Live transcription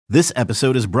This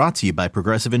episode is brought to you by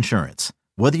Progressive Insurance.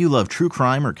 Whether you love true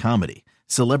crime or comedy,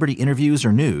 celebrity interviews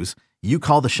or news, you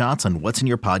call the shots on what's in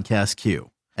your podcast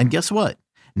queue. And guess what?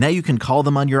 Now you can call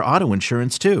them on your auto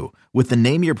insurance too with the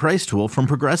Name Your Price tool from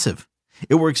Progressive.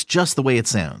 It works just the way it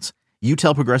sounds. You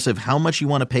tell Progressive how much you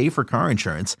want to pay for car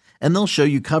insurance, and they'll show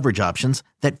you coverage options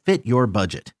that fit your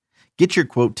budget. Get your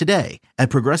quote today at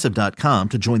Progressive.com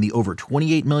to join the over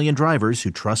 28 million drivers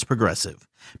who trust Progressive.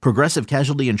 Progressive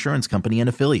Casualty Insurance Company and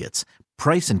Affiliates.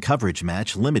 Price and coverage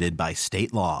match limited by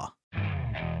state law.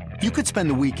 You could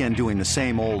spend the weekend doing the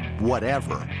same old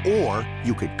whatever, or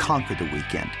you could conquer the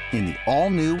weekend in the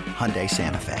all-new Hyundai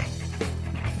Santa Fe.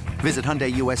 Visit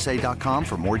HyundaiUSA.com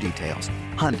for more details.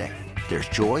 Hyundai, there's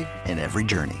joy in every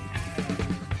journey.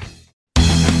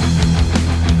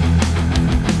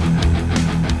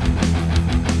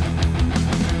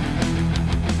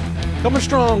 Coming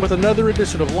strong with another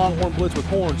edition of Longhorn Blitz with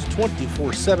Horns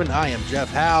 24/7. I am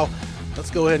Jeff Howe. Let's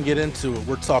go ahead and get into it.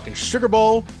 We're talking Sugar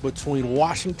Bowl between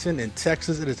Washington and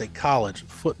Texas. It is a college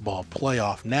football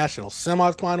playoff national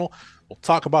semifinal. We'll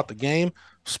talk about the game,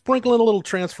 sprinkle in a little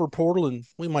transfer portal, and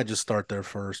we might just start there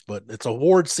first. But it's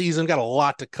award season. Got a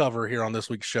lot to cover here on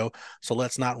this week's show, so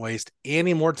let's not waste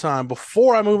any more time.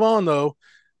 Before I move on, though,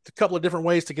 a couple of different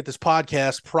ways to get this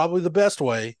podcast. Probably the best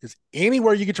way is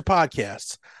anywhere you get your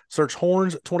podcasts. Search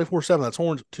Horns 24/7. That's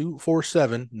Horns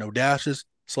 247. No dashes,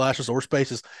 slashes, or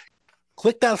spaces.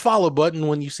 Click that follow button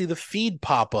when you see the feed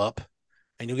pop up,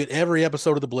 and you'll get every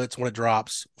episode of the Blitz when it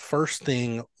drops first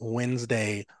thing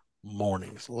Wednesday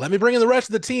mornings. Let me bring in the rest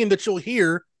of the team that you'll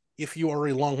hear if you are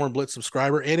a Longhorn Blitz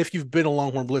subscriber. And if you've been a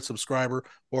Longhorn Blitz subscriber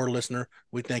or listener,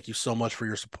 we thank you so much for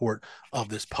your support of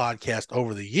this podcast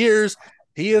over the years.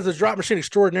 He is a drop machine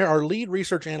extraordinaire, our lead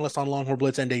research analyst on Longhorn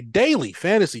Blitz, and a daily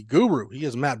fantasy guru. He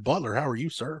is Matt Butler. How are you,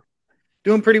 sir?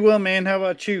 Doing pretty well, man. How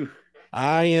about you?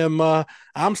 I am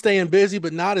I'm staying busy,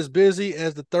 but not as busy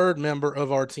as the third member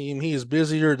of our team. He is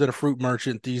busier than a fruit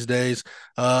merchant these days.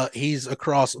 He's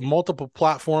across multiple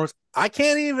platforms. I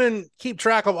can't even keep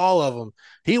track of all of them.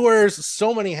 He wears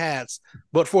so many hats,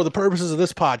 but for the purposes of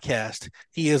this podcast,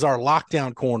 he is our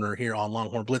lockdown corner here on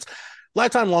Longhorn Blitz.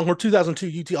 Lifetime Longhorn, 2002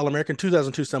 UT All-American,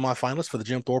 2002 semifinalist for the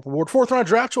Jim Thorpe Award, fourth-round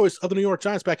draft choice of the New York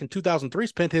Giants back in 2003,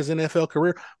 spent his NFL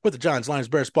career with the Giants, Lions,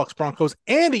 Bears, Bucks, Broncos,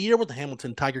 and a year with the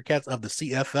Hamilton Tiger Cats of the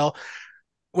CFL.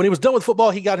 When he was done with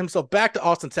football, he got himself back to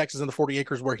Austin, Texas in the 40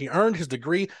 acres where he earned his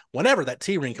degree. Whenever that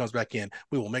T-ring comes back in,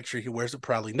 we will make sure he wears it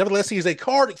proudly. Nevertheless, he is a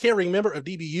card-carrying member of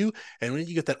DBU, and when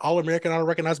you get that All-American honor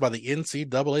recognized by the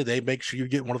NCAA, they make sure you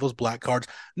get one of those black cards.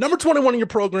 Number 21 in your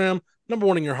program, number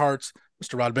one in your hearts,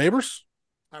 Mr. Rod Babers.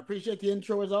 I appreciate the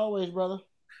intro as always, brother.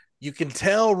 You can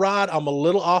tell, Rod, I'm a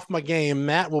little off my game.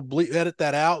 Matt will edit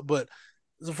that out, but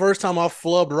it's the first time I've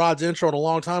flubbed Rod's intro in a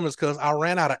long time is because I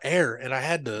ran out of air and I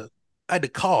had to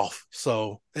cough.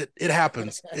 So it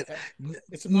happens.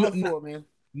 It's a mouthful, man.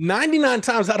 99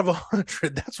 times out of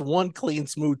 100, that's one clean,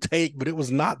 smooth take, but it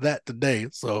was not that today.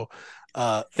 So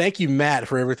thank you, Matt,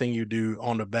 for everything you do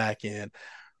on the back end.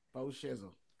 Oh,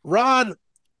 shizzle. Rod,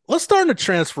 let's start in the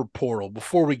transfer portal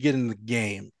before we get in the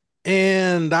game.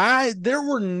 And there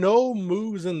were no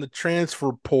moves in the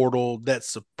transfer portal that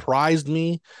surprised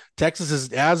me. Texas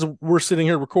is, as we're sitting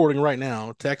here recording right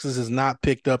now, Texas has not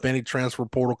picked up any transfer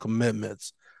portal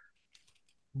commitments.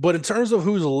 But in terms of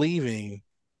who's leaving,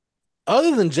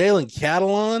 other than Jalen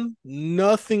Catalon,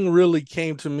 nothing really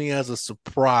came to me as a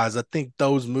surprise. I think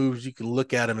those moves, you can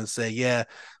look at them and say, yeah,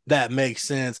 that makes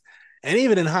sense. And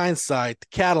even in hindsight, the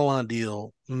Catalan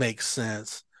deal makes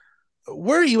sense.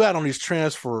 Where are you at on these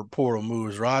transfer portal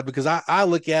moves, Rod? Because I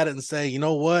look at it and say, you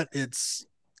know what? It's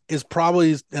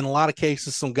probably, in a lot of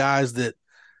cases, some guys that,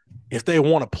 if they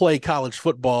want to play college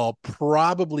football,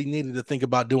 probably needed to think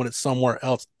about doing it somewhere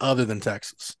else other than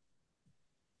Texas.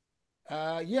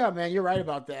 Yeah, man, you're right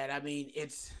about that. I mean,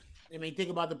 think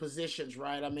about the positions,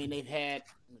 right? I mean, they've had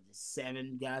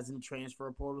 7 guys in the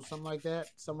transfer portal, something like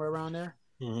that, somewhere around there.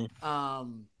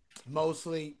 Mm-hmm.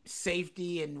 Mostly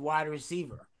safety and wide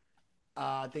receiver.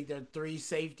 I think there are 3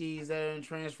 safeties that are in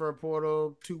transfer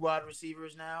portal, 2 wide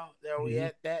receivers now. There we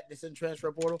at that. It's in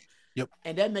transfer portal. Yep.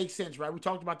 And that makes sense, right? We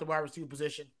talked about the wide receiver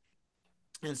position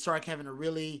and Sark having a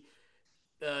really,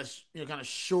 kind of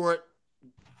short,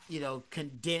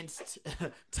 condensed,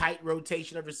 tight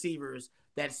rotation of receivers,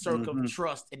 that circle of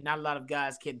trust, and not a lot of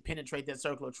guys can penetrate that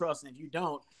circle of trust. And if you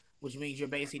don't, which means you're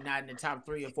basically not in the top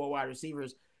 3 or 4 wide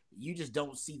receivers, you just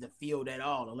don't see the field at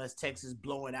all unless Texas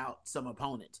blowing out some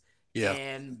opponents. Yeah.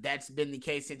 And that's been the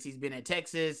case since he's been at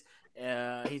Texas.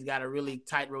 He's got a really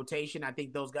tight rotation. I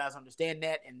think those guys understand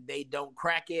that, and they don't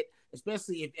crack it,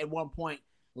 especially if at one point,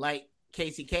 like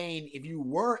Casey Kane, if you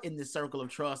were in the circle of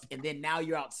trust and then now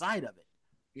you're outside of it,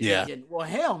 you're Yeah. thinking, well,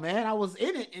 hell, man, I was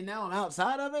in it and now I'm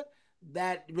outside of it.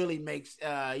 That really makes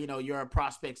your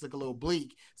prospects look a little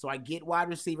bleak. So I get wide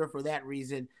receiver for that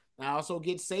reason. I also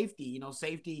get safety.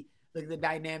 Safety. Look at the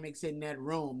dynamics in that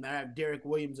room. I have Derek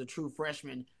Williams, a true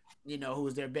freshman, who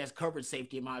is their best coverage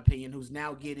safety in my opinion, who's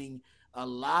now getting a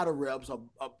lot of reps,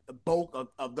 a bulk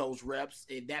of those reps.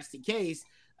 If that's the case,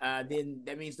 then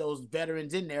that means those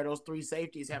veterans in there, those three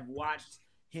safeties, have watched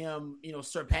him,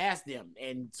 surpass them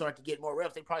and start to get more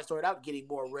reps. They probably started out getting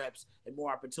more reps and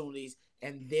more opportunities,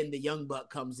 and then the young buck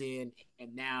comes in,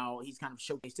 and now he's kind of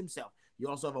showcased himself. You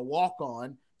also have a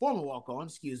former walk-on,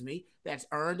 that's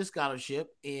earned a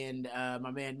scholarship in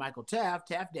my man Michael Taft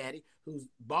Daddy, who's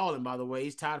balling, by the way.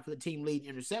 He's tied for the team lead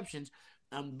in interceptions,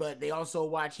 but they also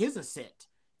watch his ascent.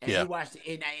 And he watched,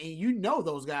 and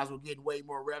those guys were getting way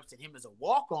more reps than him as a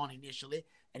walk-on initially,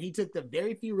 and he took the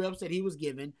very few reps that he was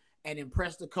given and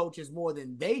impressed the coaches more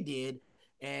than they did.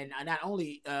 And not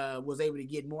only was able to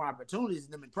get more opportunities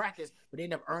than them in practice, but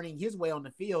ended up earning his way on the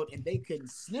field, and they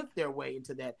couldn't sniff their way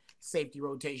into that safety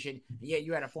rotation. And yet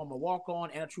you had a former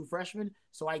walk-on and a true freshman,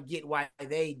 so I get why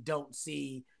they don't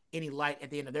see any light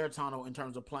at the end of their tunnel in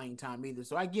terms of playing time either.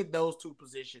 So I get those two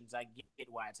positions. I get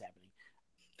why it's happening.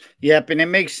 Yep, and it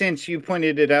makes sense. You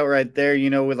pointed it out right there.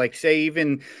 With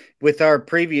even with our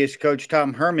previous coach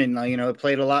Tom Herman,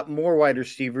 played a lot more wide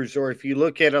receivers. Or if you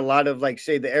look at a lot of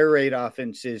the air raid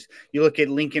offenses, you look at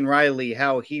Lincoln Riley,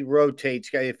 how he rotates.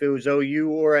 If it was OU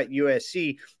or at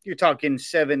USC, you're talking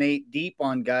 7-8 deep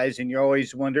on guys, and you're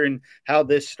always wondering how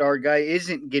this star guy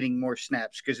isn't getting more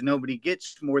snaps because nobody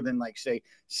gets more than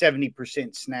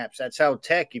 70% snaps. That's how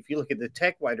Tech. If you look at the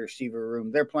Tech wide receiver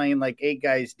room, they're playing 8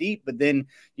 guys deep, but then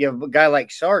you have a guy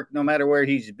like Sark, no matter where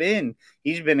he's been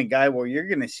a guy where you're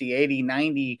going to see 80,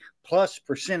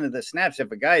 90+% of the snaps.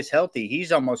 If a guy's healthy,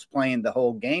 he's almost playing the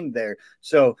whole game there.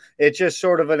 So it's just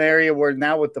sort of an area where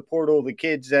now with the portal, the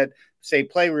kids that say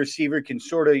play receiver can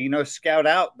sort of, scout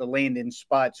out the landing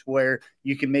spots where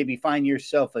you can maybe find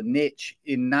yourself a niche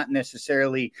in not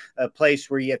necessarily a place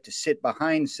where you have to sit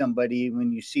behind somebody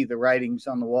when you see the writings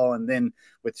on the wall. And then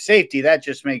with safety, that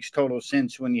just makes total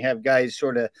sense when you have guys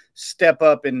sort of step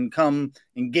up and come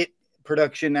and get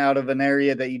production out of an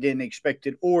area that you didn't expect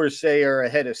it, or say are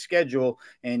ahead of schedule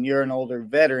and you're an older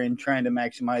veteran trying to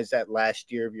maximize that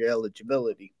last year of your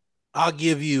eligibility. I'll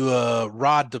give you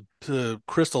Rod to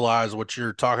crystallize what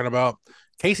you're talking about.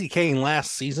 Casey Kane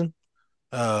last season,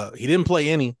 he didn't play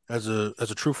any as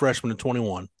a true freshman in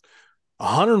 21.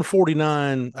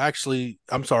 149, actually,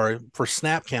 I'm sorry, for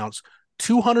snap counts,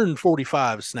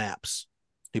 245 snaps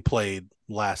he played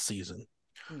last season.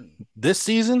 This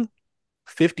season,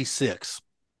 56.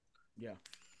 Yeah.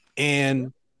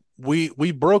 And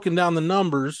we've broken down the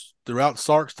numbers throughout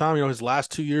Sark's time. His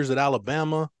last 2 years at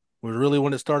Alabama was really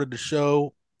when it started to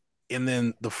show. And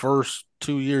then the first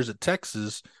 2 years at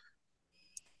Texas,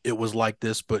 it was like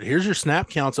this. But here's your snap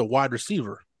counts at wide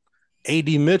receiver.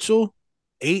 A.D. Mitchell,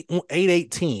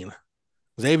 818.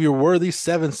 Xavier Worthy,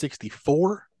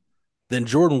 764. Then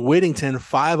Jordan Whittington,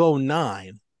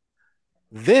 509.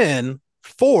 Then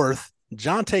fourth,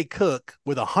 Jonte Cook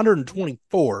with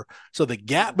 124. So the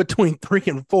gap between 3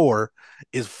 and 4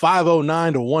 is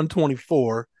 509 to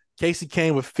 124. Casey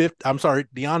Kane with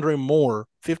DeAndre Moore,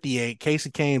 58.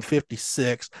 Casey Kane,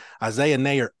 56. Isaiah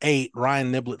Nayer, 8.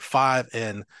 Ryan Niblett, 5.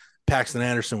 And Paxton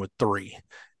Anderson with 3.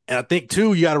 And I think,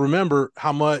 too, you got to remember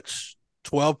how much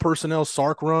 12 personnel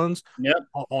Sark runs. Yep.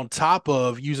 On top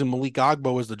of using Malik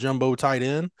Agbo as the jumbo tight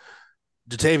end.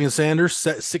 Jatavian Sanders,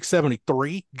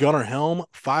 673. Gunnar Helm,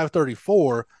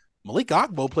 534. Malik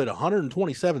Agbo played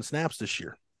 127 snaps this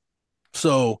year.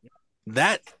 So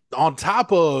that on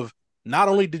top of not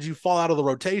only did you fall out of the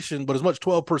rotation, but as much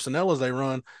 12 personnel as they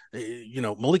run,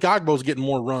 Malik Agbo is getting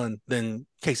more run than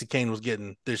Casey Kane was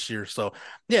getting this year. So,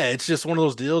 yeah, it's just one of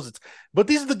those deals. But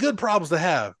these are the good problems to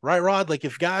have, right, Rod? Like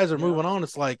if guys are moving on,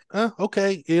 it's like,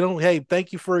 okay, hey,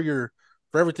 thank you for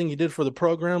everything you did for the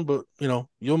program, but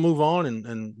you'll move on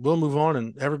and we'll move on,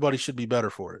 and everybody should be better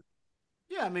for it.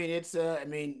 Yeah, I mean it's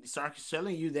Sark is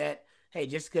telling you that, hey,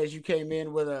 just because you came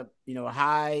in with a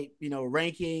high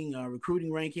ranking,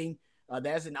 recruiting ranking, that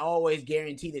doesn't always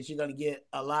guarantee that you're going to get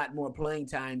a lot more playing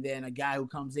time than a guy who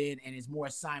comes in and is more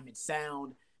assignment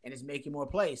sound and is making more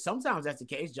plays. Sometimes that's the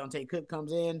case. Jonte Cook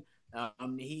comes in,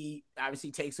 he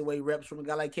obviously takes away reps from a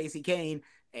guy like Casey Kane,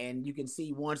 and you can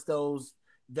see once those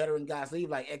veteran guys leave,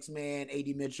 like X-Man,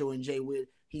 A.D. Mitchell, and Jay Witt,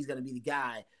 he's going to be the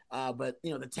guy. But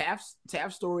the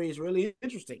Taft story is really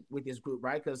interesting with this group,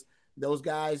 right? Because those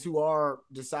guys who are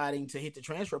deciding to hit the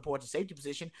transfer portal to safety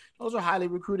position, those are highly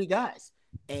recruited guys.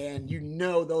 And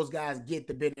those guys get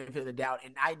the benefit of the doubt.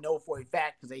 And I know for a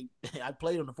fact, because I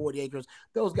played on the 40 acres,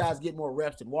 those guys get more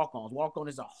reps than walk-ons. Walk-on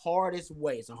is the hardest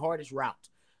way. It's the hardest route,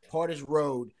 hardest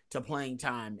road to playing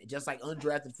time. Just like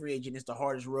undrafted free agent, it's the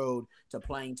hardest road to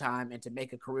playing time and to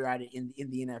make a career out in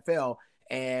the NFL.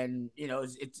 And,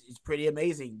 it's pretty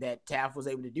amazing that Taft was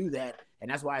able to do that.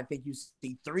 And that's why I think you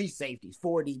see 3 safeties,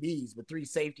 4 DBs, but 3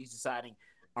 safeties deciding,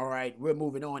 all right, we're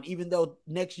moving on. Even though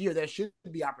next year there should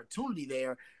be opportunity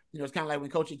there. It's kind of like when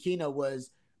Coach Aquino was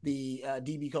the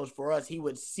DB coach for us, he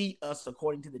would seat us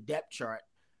according to the depth chart.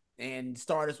 And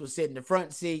starters would sit in the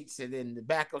front seats, and then the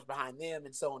backups behind them,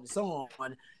 and so on and so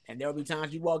on. And there would be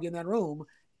times you walk in that room,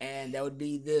 and there would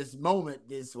be this moment,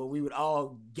 where we would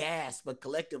all gasp, but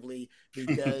collectively,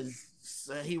 because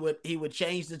he would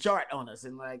change the chart on us,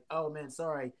 and like, oh man,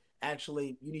 sorry,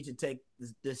 actually, you need to take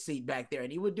the seat back there.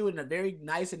 And he would do it in a very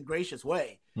nice and gracious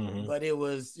way. Mm-hmm. But it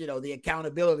was, the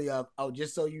accountability of,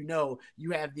 just so you know, you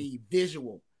have the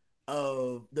visual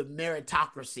of the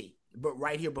meritocracy, but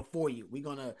right here before you. We're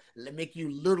going to make you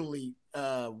literally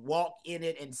walk in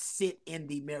it and sit in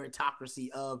the meritocracy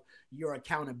of your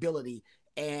accountability.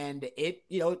 And it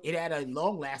had a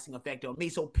long-lasting effect on me.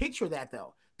 So picture that,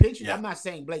 though. I'm not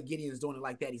saying Blake Gideon is doing it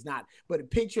like that. He's not.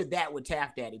 But picture that with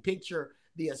Taft Daddy. Picture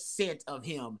the ascent of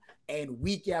him, and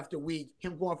week after week,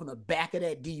 him going from the back of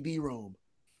that DB room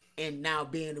and now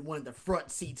being one of the front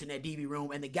seats in that DB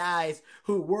room, and the guys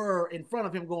who were in front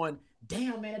of him going,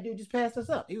 damn, man, that dude just passed us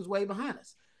up. He was way behind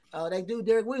us. That dude,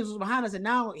 Derek Williams, was behind us, and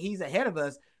now he's ahead of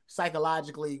us.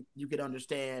 Psychologically, you could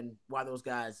understand why those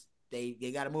guys, they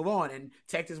got to move on. And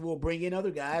Texas will bring in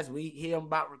other guys. We hear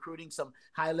about recruiting some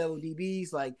high-level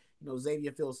DBs like,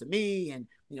 Xavier Phillips-Sami and,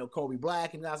 Kobe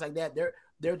Black and guys like that.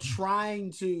 They're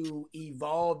trying to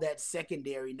evolve that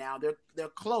secondary now. They're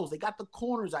close. They got the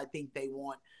corners I think they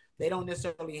want. They don't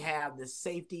necessarily have the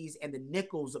safeties and the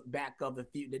nickels back of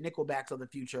the nickel backs of the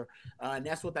future. And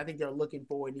that's what I think they're looking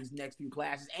for in these next few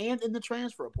classes and in the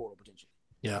transfer portal potentially.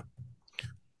 Yeah.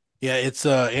 Yeah, it's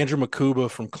Andrew Makuba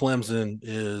from Clemson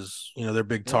is, their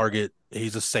big target.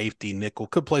 He's a safety nickel,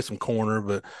 could play some corner,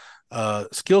 but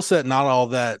skill set not all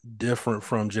that different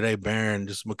from Jahdae Barron.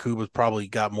 Just Makuba's probably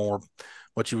got more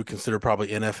what you would consider probably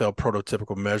NFL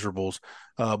prototypical measurables.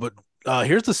 But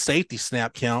here's the safety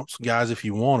snap counts, guys, if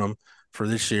you want them for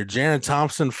this year. Jaron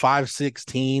Thompson,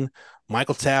 5'16",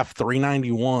 Michael Taft,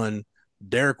 391,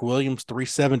 Derek Williams,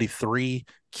 373,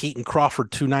 Keaton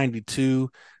Crawford, 292,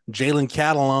 Jalen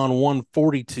Catalon,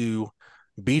 142,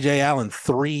 BJ Allen,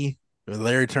 3,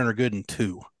 Larry Turner Gooden,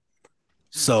 2.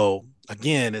 So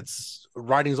again, it's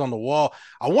writings on the wall.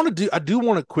 I do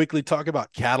want to quickly talk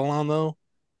about Catalon though.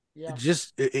 Yeah.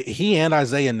 He and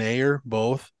Isaiah Nair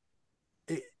both.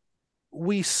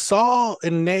 We saw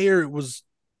in Nair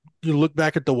you look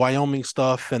back at the Wyoming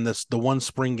stuff and the one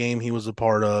spring game he was a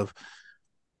part of.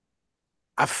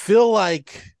 I feel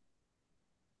like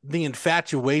the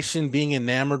infatuation, being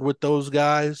enamored with those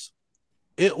guys,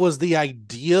 it was the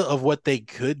idea of what they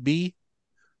could be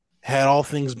had all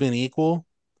things been equal.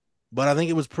 But I think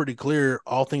it was pretty clear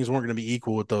all things weren't going to be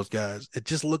equal with those guys. It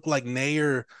just looked like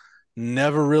Nair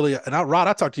never really, and Rod,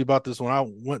 I talked to you about this when I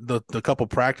went the couple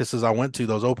practices I went to,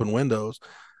 those open windows.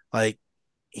 Like,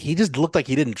 he just looked like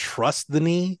he didn't trust the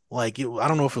knee. Like, I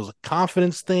don't know if it was a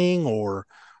confidence thing or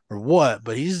what,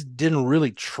 but he just didn't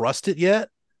really trust it yet.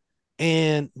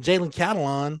 And Jalen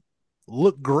Catalon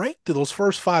looked great through those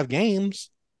first 5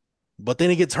 games, but then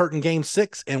he gets hurt in game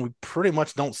 6, and we pretty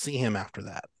much don't see him after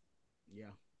that.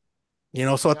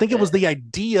 Yeah. So I think it was the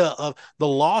idea of the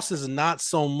loss is not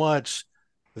so much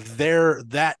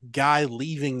that guy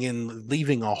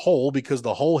leaving a hole, because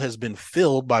the hole has been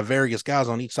filled by various guys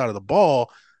on each side of the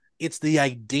ball. It's the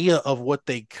idea of what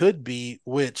they could be,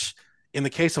 which in the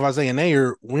case of Isaiah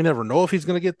Nair, we never know if he's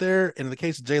going to get there. And in the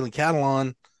case of Jalen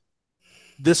Catalon,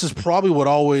 this is probably what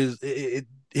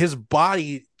his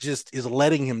body just is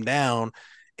letting him down.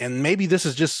 And maybe this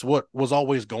is just what was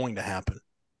always going to happen.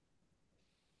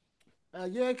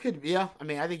 Yeah, it could be. Yeah. I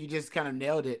mean, I think you just kind of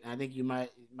nailed it. I think you might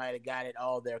have got it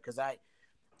all there, because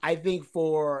I think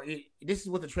this is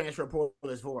what the transfer portal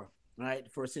is for, right?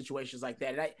 For situations like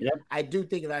that. And I do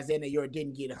think if Isaiah Nair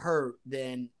didn't get hurt,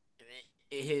 then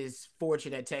his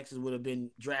fortune at Texas would have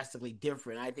been drastically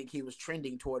different. I think he was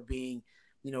trending toward being,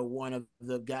 one of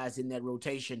the guys in that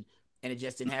rotation, and it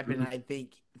just didn't happen. And I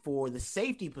think for the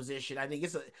safety position, I think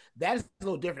that is a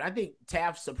little different. I think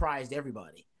Taft surprised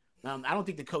everybody. I don't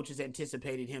think the coaches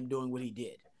anticipated him doing what he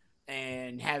did.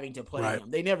 and having to play Right.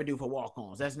 him. They never do for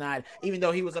walk-ons. That's not, even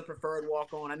though he was a preferred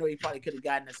walk-on. I know he probably could have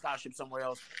gotten a scholarship somewhere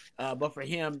else, but for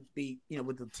him,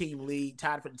 with the team lead,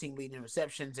 tied for the team lead in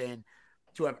receptions, and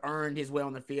to have earned his way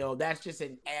on the field, that's just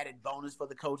an added bonus for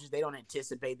the coaches. They don't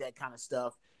anticipate that kind of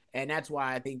stuff, and that's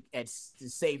why I think at the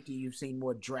safety you've seen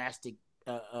more drastic,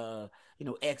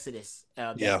 exodus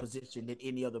that position than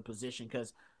any other position,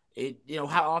 because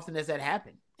how often does that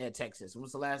happen at Texas?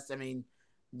 When's the last? I mean,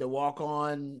 the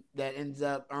walk-on that ends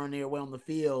up earning their way on the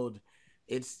field,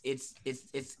 it's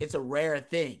a rare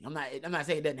thing. I'm not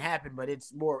saying it doesn't happen, but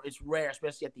it's rare,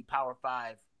 especially at the Power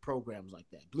 5 programs like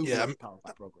that. Power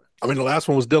 5 program. I mean, the last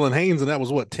one was Dylan Haynes, and that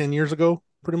was 10 years ago,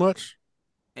 pretty much.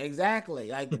 Exactly,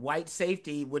 like white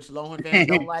safety, which Longhorn fans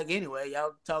don't like anyway.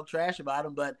 Y'all talk trash about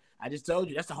him, but I just told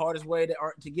you that's the hardest way to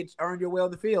earn your way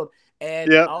on the field.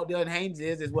 And all Dylan Haynes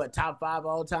is what, top 5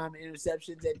 all time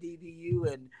interceptions at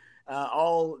DBU, and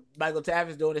all Michael Taff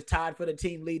is doing is tied for the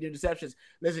team lead interceptions.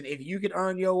 Listen, if you can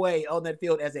earn your way on that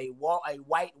field as a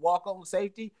white walk-on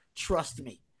safety, trust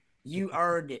me, you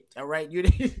earned it. All right,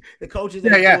 the coaches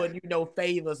ain't doing you no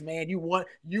favors, man. You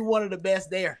one of the best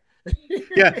there.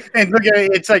 And look at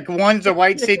it. It's like one's a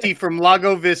white safety from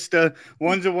Lago Vista,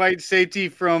 one's a white safety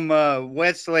from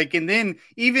Westlake, and then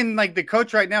even like the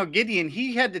coach right now, Gideon,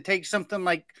 he had to take something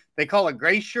like they call a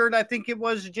gray shirt, I think it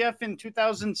was, Jeff, in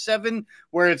 2007,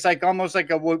 where it's like almost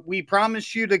like we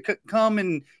promise you to come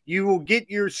and you will get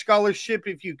your scholarship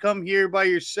if you come here by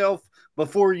yourself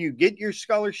before you get your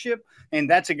scholarship. And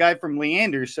that's a guy from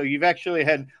Leander. So you've actually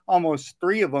had almost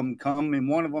 3 of them come, and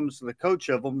one of them's the coach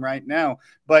of them right now.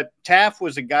 But Taff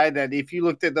was a guy that if you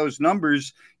looked at those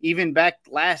numbers, even back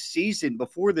last season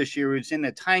before this year, it was in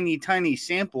a tiny, tiny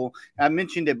sample. I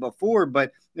mentioned it before,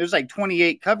 but there's like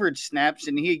 28 coverage snaps,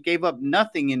 and he gave up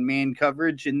nothing in man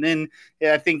coverage. And then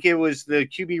I think it was the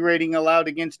QB rating allowed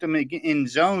against him in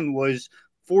zone was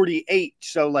 48.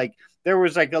 So like, there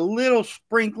was like a little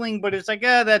sprinkling, but it's like,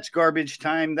 that's garbage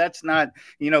time. That's not,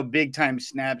 big time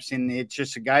snaps. And it's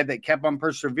just a guy that kept on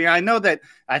persevering.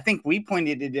 I think we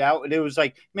pointed it out. It was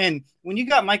like, man, when you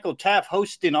got Michael Taff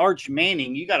hosting Arch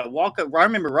Manning, you got to walk up. I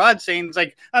remember Rod saying, it's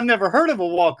like, I've never heard of a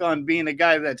walk-on being a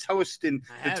guy that's hosting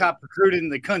the top recruit in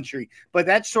the country. But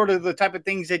that's sort of the type of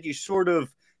things that you sort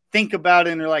of think about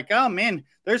and are like, oh man,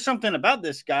 there's something about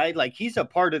this guy. Like, he's a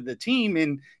part of the team,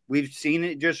 and we've seen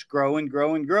it just grow and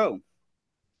grow and grow.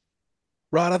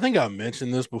 Rod, I think I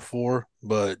mentioned this before,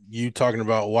 but you talking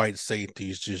about white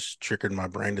safeties just triggered my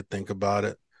brain to think about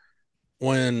it.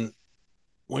 When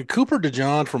Cooper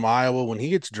DeJohn from Iowa, when he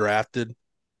gets drafted,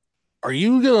 are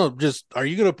you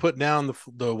gonna put down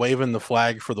the waving the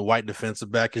flag for the white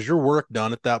defensive back? Is your work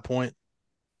done at that point?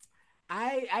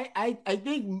 I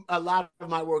think a lot of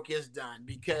my work is done,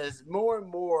 because more and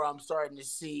more I'm starting to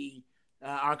see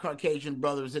our Caucasian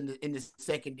brothers in the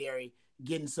secondary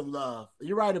getting some love.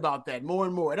 You're right about that, more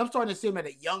and more. And I'm starting to see them at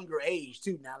a younger age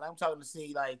too now. I'm starting to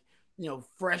see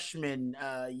freshmen,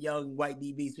 young white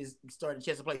DBs starting a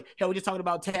chance to play. Hell, we're just talking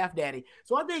about Taft Daddy.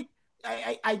 So I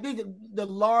think the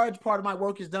large part of my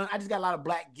work is done. I just got a lot of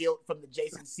black guilt from the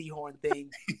Jason Sehorn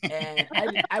thing, and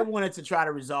I wanted to try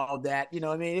to resolve that.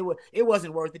 It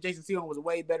wasn't worth it. Jason Sehorn was a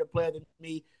way better player than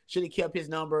me. Should have kept his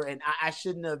number, and I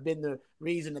shouldn't have been the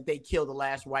reason that they killed the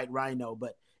last white rhino.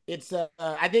 But it's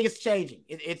I think it's changing.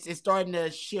 It's starting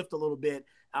to shift a little bit.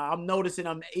 I'm noticing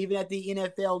even at the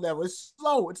NFL level. It's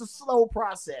slow. It's a slow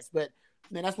process, but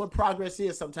man, that's what progress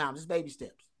is sometimes. It's baby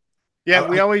steps. Yeah,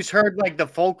 we always heard like the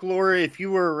folklore. If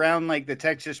you were around like the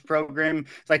Texas program,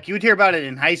 like you would hear about it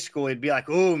in high school. It'd be like,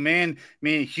 oh man,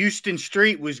 Houston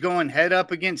Street was going head up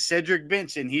against Cedric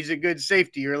Benson. He's a good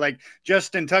safety. Or like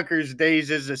Justin Tucker's days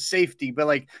as a safety. But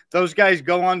like those guys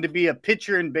go on to be a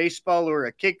pitcher in baseball or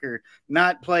a kicker,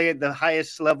 not play at the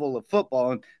highest level of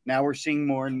football. And now we're seeing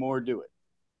more and more do it.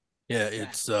 Yeah,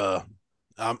 it's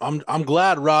I'm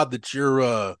glad, Rod, that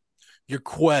your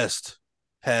quest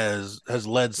has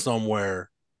led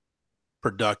somewhere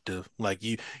productive. Like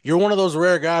you're one of those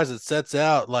rare guys that sets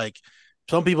out, like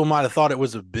some people might have thought it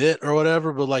was a bit or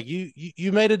whatever, but like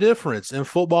you made a difference in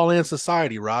football and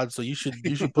society, Rod. So you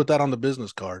should put that on the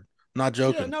business card. I'm not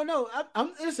joking. Yeah, no.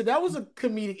 Listen, that was a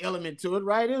comedic element to it,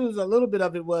 right? It was a little bit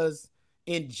of it was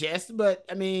in jest, but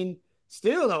I mean,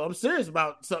 still though, I'm serious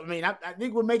about something. I mean, I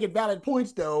think we're making valid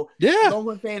points though. Yeah.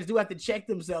 Longhorn fans do have to check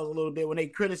themselves a little bit when they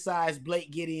criticize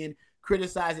Blake Gideon,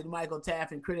 criticizing Michael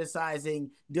Taft, and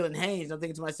criticizing Dylan Haynes. I'm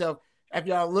thinking to myself, if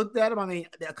y'all looked at him, I mean,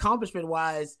 the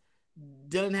accomplishment-wise,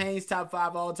 Dylan Haynes, top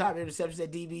 5 all-time interceptions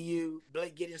at DBU.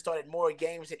 Blake Gideon started more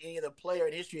games than any other player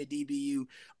in history at DBU.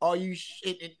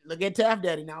 Look at Taft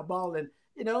Daddy now balling.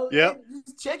 Yep.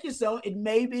 Just check yourself. It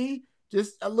may be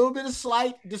just a little bit of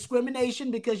slight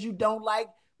discrimination because you don't like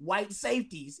white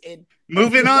safeties. And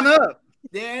moving on up.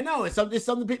 Yeah, no, it's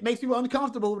something that makes people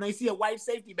uncomfortable when they see a white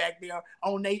safety back there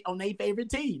on their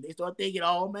favorite team. They start thinking,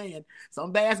 oh man,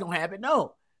 something bad's gonna happen.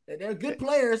 No, they're good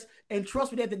players, and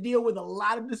trust me, they have to deal with a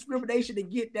lot of discrimination to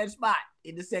get that spot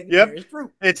in the secondary. Yep. It's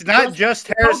true. It's not just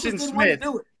Harrison Smith.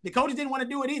 The coaches didn't want to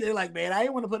do it either. They're like, man, I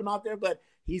didn't want to put him out there, but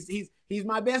he's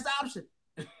my best option.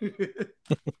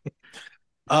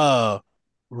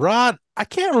 Rod, I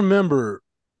can't remember.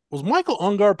 Was Michael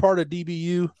Ungar part of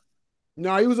DBU?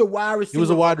 No, he was a wide receiver. He was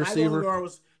a wide receiver.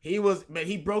 But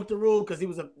he broke the rule because he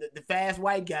was the fast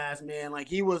white guys, man. Like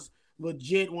he was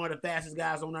legit one of the fastest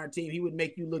guys on our team. He would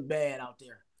make you look bad out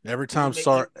there. Every time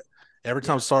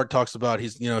Sark talks about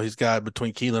he's got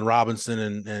between Keelan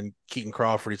Robinson and Keaton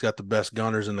Crawford, he's got the best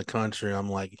gunners in the country. I'm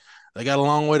like, they got a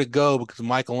long way to go because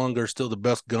Michael Unger is still the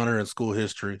best gunner in school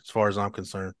history, as far as I'm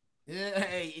concerned. Yeah,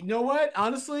 hey, you know what?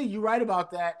 Honestly, you're right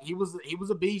about that. He was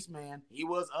a beast, man. He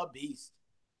was a beast.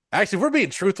 Actually, if we're being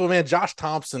truthful, man, Josh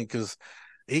Thompson, because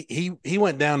he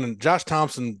went down and Josh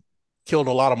Thompson killed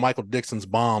a lot of Michael Dixon's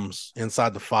bombs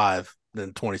inside the 5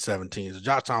 in 2017. So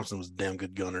Josh Thompson was a damn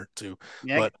good gunner too.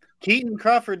 Yeah, but Keaton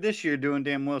Crawford this year doing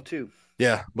damn well too.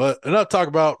 Yeah, but enough talk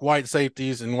about white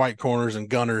safeties and white corners and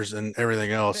gunners and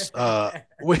everything else. Hey,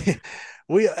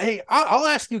 I'll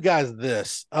ask you guys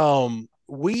this.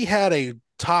 We had a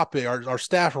topic, our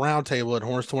staff roundtable at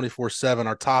Horns 24/7.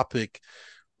 Our topic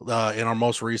in our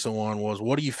most recent one was,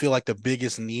 what do you feel like the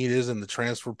biggest need is in the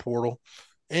transfer portal?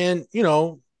 And,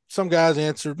 some guys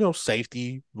answered,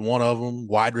 safety, one of them,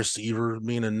 wide receiver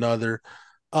being another.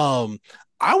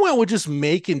 I went with just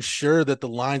making sure that the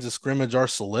lines of scrimmage are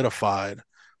solidified,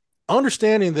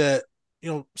 understanding that,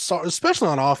 especially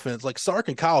on offense, like Sark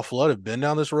and Kyle Flood have been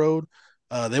down this road.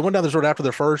 They went down this road after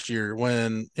their first year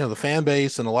when, the fan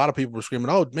base and a lot of people were screaming,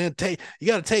 oh man, you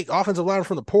got to take offensive line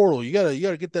from the portal. You got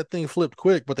to get that thing flipped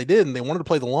quick, but they didn't. They wanted to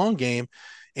play the long game.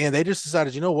 And they just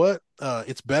decided, you know what?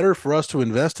 It's better for us to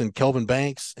invest in Kelvin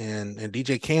Banks and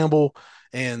DJ Campbell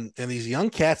and these young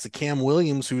cats, the Cam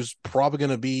Williams, who's probably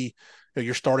going to be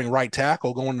your starting right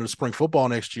tackle going into spring football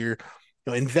next year.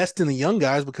 Invest in the young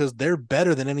guys because they're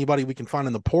better than anybody we can find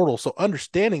in the portal. So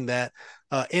understanding that,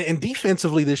 and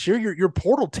defensively this year, your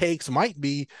portal takes might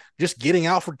be just getting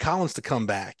Alfred Collins to come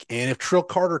back, and if Trill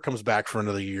Carter comes back for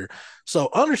another year. So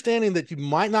understanding that you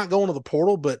might not go into the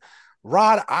portal, but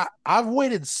Rod, I've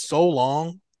waited so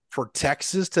long for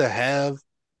Texas to have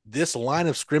this line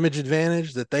of scrimmage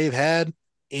advantage that they've had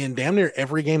in damn near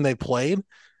every game they played,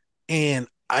 and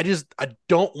I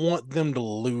don't want them to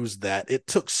lose that. It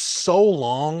took so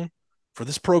long for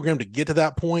this program to get to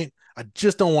that point. I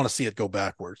just don't want to see it go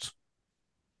backwards.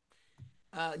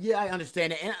 Yeah, I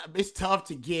understand it. And it's tough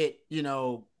to get,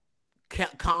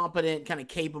 competent, kind of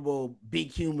capable,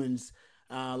 big humans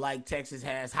like Texas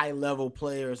has, high-level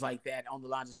players like that on the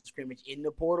lines of scrimmage in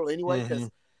the portal anyway, because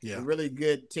a really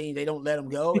good team, they don't let them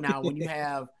go. Now, when you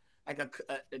have like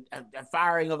a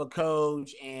firing of a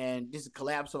coach and just a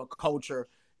collapse of a culture,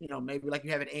 maybe like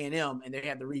you have at A&M and they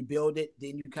have to rebuild it,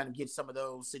 then you kind of get some of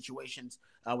those situations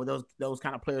where those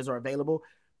kind of players are available.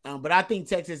 But I think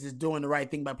Texas is doing the right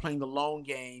thing by playing the long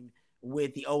game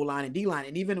with the O-line and D-line.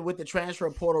 And even with the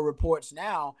transfer portal reports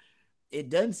now,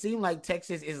 it doesn't seem like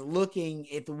Texas is looking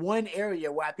at the one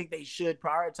area where I think they should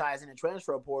prioritize in the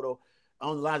transfer portal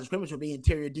on the lines of scrimmage would be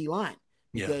interior D-line.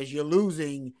 Because you're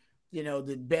losing –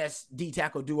 the best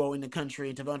D-tackle duo in the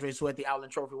country, Tavondre Sweat, the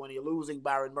Outland Trophy winner. You're losing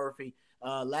Byron Murphy.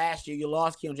 Last year, you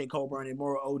lost Keontae Coburn and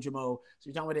Moro Ojimo. So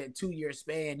you're talking about that 2-year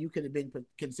span. You could have been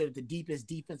considered the deepest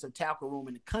defensive tackle room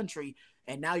in the country,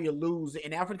 and now you lose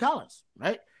in Alfred Collins,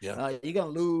 right? Yeah. You're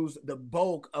going to lose the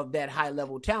bulk of that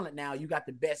high-level talent now. You got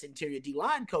the best interior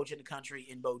D-line coach in the country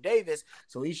in Bo Davis,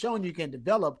 so he's shown you can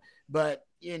develop. But,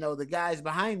 the guys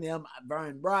behind them,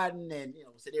 Vernon Brodden and,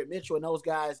 Sadir Mitchell and those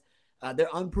guys, they're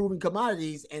unproven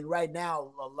commodities, and right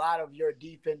now, a lot of your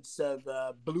defensive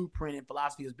blueprint and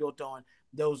philosophy is built on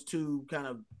those two kind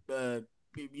of,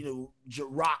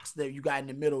 rocks that you got in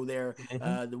the middle there.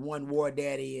 The one War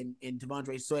Daddy and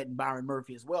Tavondre Sweat and Byron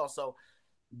Murphy as well. So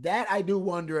that I do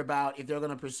wonder about if they're going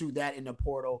to pursue that in the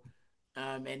portal.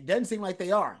 And it doesn't seem like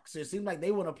they are. So it seems like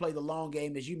they want to play the long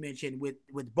game, as you mentioned, with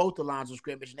both the lines of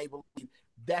scrimmage, and they believe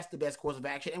that's the best course of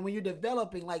action. And when you're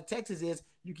developing like Texas is,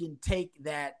 you can take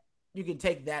that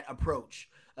approach.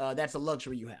 That's a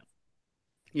luxury you have.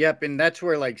 Yep, and that's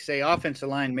where, like, say, offensive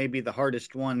line may be the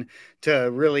hardest one to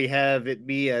really have it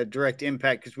be a direct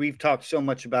impact, because we've talked so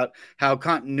much about how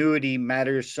continuity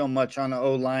matters so much on the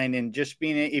O line, and just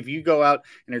being, if you go out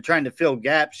and are trying to fill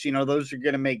gaps, those are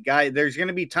going to make guys. There's going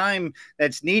to be time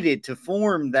that's needed to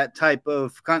form that type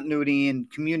of continuity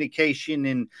and communication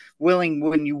and willing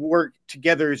when you work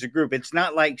together as a group. It's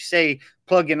not like, say,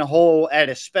 plugging a hole at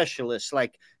a specialist.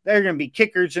 Like, there are going to be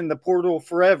kickers in the portal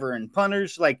forever, and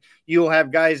punters, like, you'll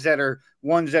have guys that are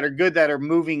ones that are good, that are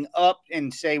moving up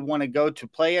and say want to go to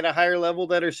play at a higher level,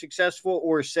 that are successful,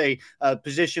 or say a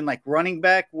position like running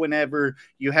back, whenever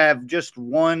you have just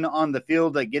one on the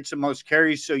field that gets the most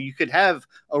carries. So you could have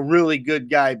a really good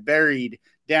guy buried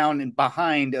down and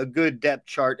behind a good depth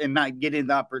chart and not getting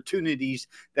the opportunities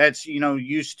that's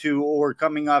used to, or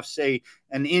coming off, say,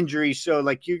 an injury. So,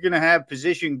 like, you're going to have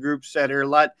position groups that are a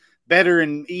lot better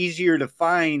and easier to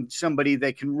find somebody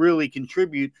that can really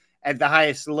contribute at the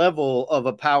highest level of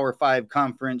a Power 5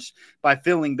 conference by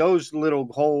filling those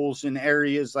little holes in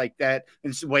areas like that.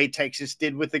 And it's the way Texas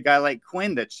did with a guy like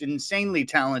Quinn, that's insanely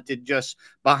talented, just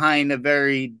behind a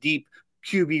very deep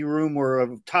QB room or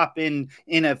a top end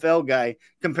NFL guy,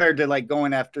 compared to, like,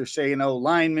 going after, say, an O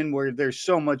lineman, where there's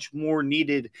so much more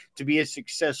needed to be a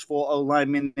successful O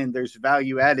lineman, and there's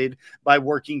value added by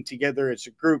working together as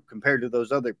a group compared to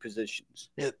those other positions.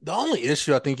 Yeah, the only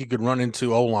issue I think you could run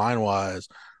into O line wise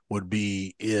would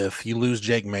be if you lose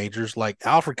Jake Majors. Like,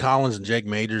 Alfred Collins and Jake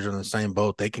Majors are in the same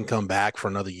boat. They can come back for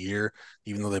another year,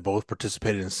 even though they both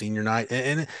participated in senior night.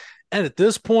 And at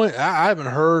this point, I haven't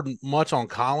heard much on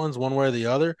Collins one way or the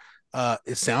other.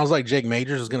 It sounds like Jake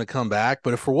Majors is going to come back,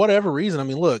 but if for whatever reason, I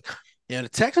mean, look,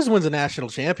 Texas wins a national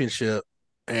championship,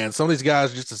 and some of these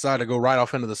guys just decide to go right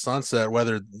off into the sunset,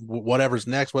 whether whatever's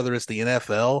next, whether it's the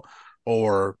NFL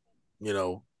or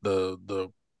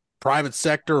the private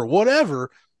sector or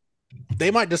whatever,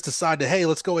 they might just decide to, hey,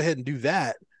 let's go ahead and do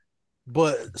that.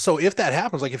 But so if that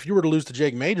happens, like if you were to lose to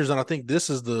Jake Majors, then I think this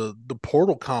is the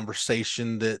portal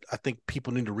conversation that I think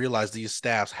people need to realize these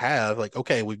staffs have. Like,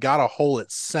 okay, we've got a hole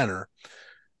at center.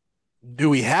 Do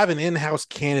we have an in-house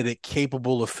candidate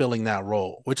capable of filling that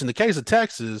role? Which in the case of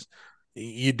Texas,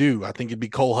 you do. I think it'd be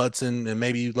Cole Hudson, and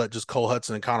maybe you let just Cole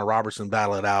Hudson and Connor Robertson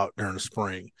battle it out during the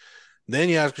spring. Then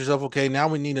you ask yourself, okay, now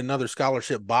we need another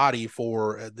scholarship body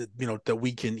for, that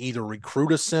we can either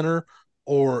recruit a center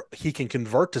or he can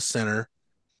convert to center.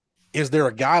 Is there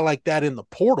a guy like that in the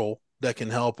portal that can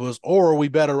help us, or are we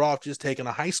better off just taking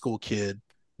a high school kid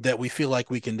that we feel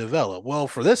like we can develop? Well,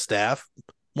 for this staff,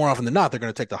 more often than not, they're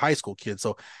going to take the high school kid.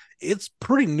 So it's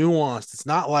pretty nuanced. It's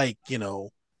not like, in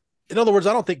other words,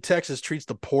 I don't think Texas treats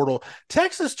the portal.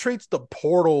 Texas treats the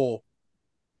portal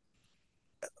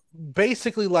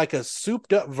basically like a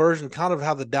souped up version, kind of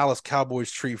how the Dallas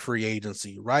Cowboys treat free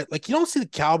agency, right? Like, you don't see the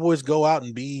Cowboys go out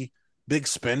and be big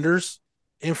spenders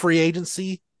in free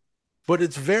agency, but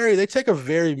they take a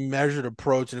very measured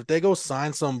approach. And if they go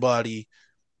sign somebody,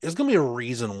 there's going to be a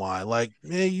reason why. Like,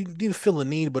 you need to fill a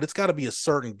need, but it's got to be a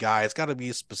certain guy. It's got to be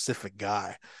a specific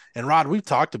guy. And Rod, we've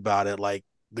talked about it. Like,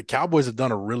 the Cowboys have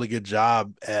done a really good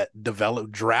job at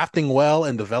drafting well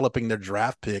and developing their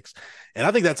draft picks. And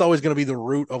I think that's always going to be the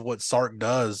root of what Sark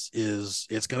does. Is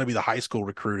it's going to be the high school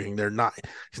recruiting.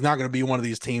 He's not going to be one of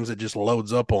these teams that just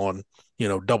loads up on,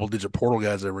 double-digit portal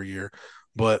guys every year.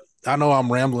 But I know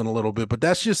I'm rambling a little bit, but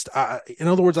that's just, in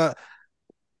other words,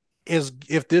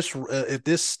 if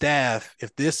this staff,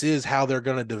 if this is how they're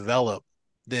going to develop,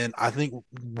 then I think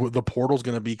the portal is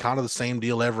going to be kind of the same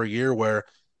deal every year, where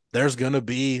there's going to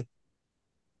be,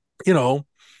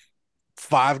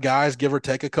 5 guys, give or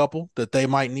take a couple, that they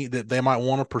might need, that they might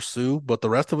want to pursue, but the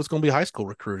rest of it's going to be high school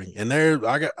recruiting. And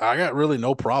I got really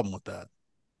no problem with that.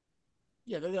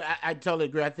 Yeah, I totally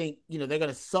agree. I think, they're going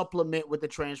to supplement with the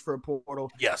transfer portal.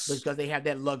 Yes. Because they have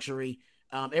that luxury.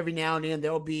 Every now and then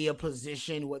there'll be a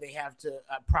position where they have to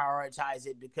prioritize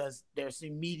it because there's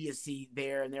immediacy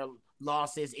there and their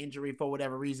losses, injury for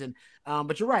whatever reason.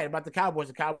 But you're right about the Cowboys.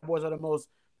 The Cowboys are the most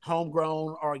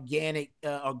homegrown,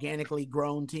 organically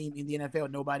grown team in the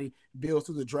NFL. Nobody builds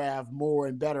through the draft more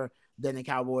and better than the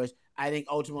Cowboys. I think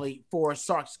ultimately for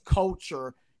Sark's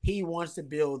culture, he wants to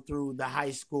build through the high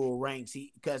school ranks.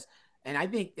 And I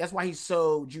think that's why he's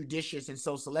so judicious and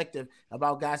so selective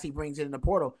about guys he brings in the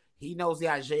portal. He knows the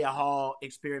Isaiah Hall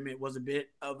experiment was a bit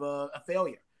of a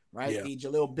failure, right? Yeah. The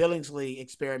Jaleel Billingsley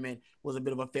experiment was a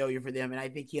bit of a failure for them. And I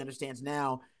think he understands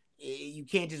now you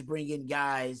can't just bring in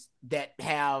guys that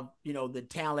have, the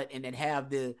talent and that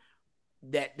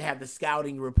have the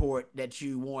scouting report that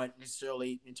you want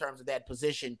necessarily in terms of that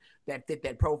position that fit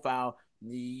that profile.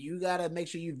 You got to make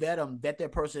sure you vet them, vet their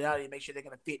personality, and make sure they're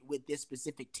going to fit with this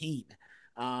specific team.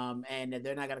 and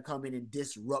they're not going to come in and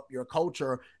disrupt your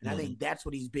culture. And I think that's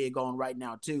what he's big on right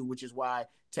now too, which is why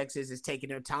Texas is taking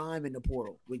their time in the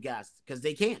portal with guys because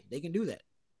they can do that.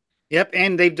 Yep,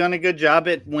 and they've done a good job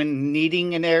at when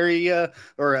needing an area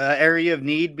or an area of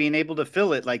need, being able to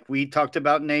fill it. Like we talked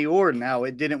about Nayor. Now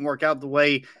it didn't work out the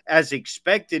way as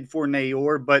expected for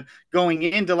Nayor, but going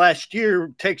into last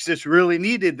year, Texas really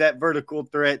needed that vertical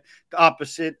threat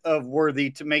opposite of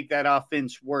Worthy to make that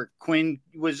offense work. Quinn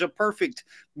was a perfect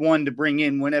one to bring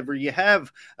in whenever you have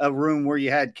a room where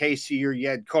you had Casey or you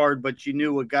had Card, but you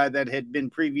knew a guy that had been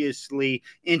previously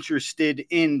interested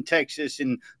in Texas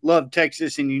and loved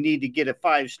Texas, and you need to get a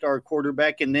 5-star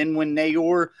quarterback. And then when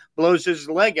Nayor blows his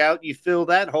leg out, you fill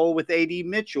that hole with A.D.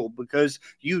 Mitchell because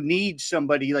you need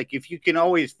somebody. Like if you can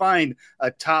always find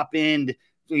a top end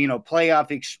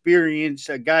playoff experience,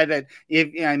 a guy that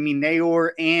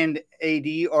Nayor and AD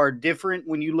are different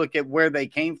when you look at where they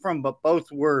came from, but both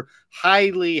were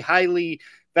highly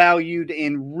valued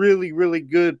and really, really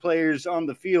good players on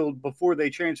the field before they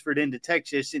transferred into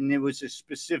Texas. And it was a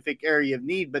specific area of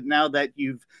need. But now that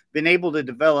you've been able to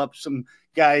develop some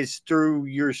guys through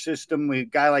your system, a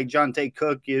guy like Jonte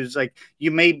Cook is like, you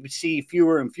may see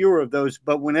fewer and fewer of those,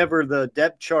 but whenever the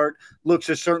depth chart looks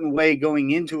a certain way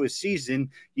going into a season,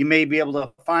 you may be able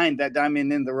to find that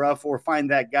diamond in the rough or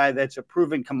find that guy that's a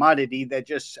proven commodity that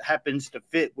just happens to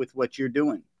fit with what you're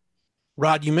doing.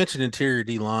 Rod, you mentioned interior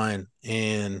D-line,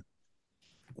 and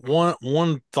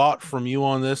one thought from you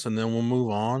on this, and then we'll move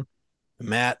on.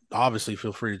 Matt, obviously,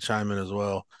 feel free to chime in as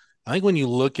well. I think when you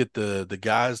look at the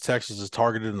guys Texas has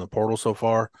targeted in the portal so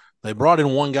far, they brought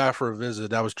in one guy for a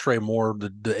visit. That was Trey Moore,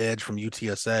 the edge from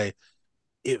UTSA.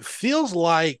 It feels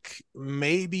like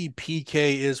maybe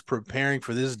PK is preparing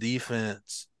for this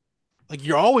defense. Like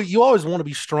you always want to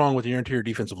be strong with your interior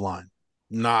defensive line.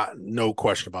 No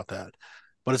question about that.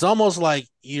 But it's almost like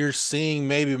you're seeing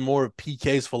maybe more of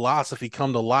PK's philosophy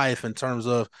come to life in terms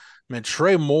of, man,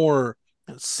 Trey Moore,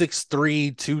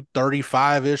 6'3",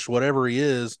 235-ish, whatever he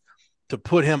is, to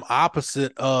put him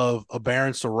opposite of a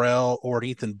Baron Sorrell or an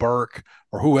Ethan Burke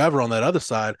or whoever on that other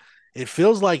side, it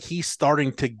feels like we're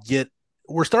starting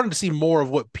to see more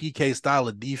of what PK's style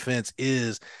of defense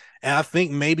is. And I think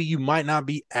maybe you might not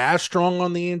be as strong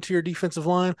on the interior defensive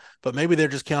line, but maybe they're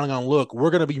just counting on, look,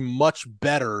 we're going to be much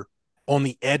better on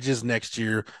the edges next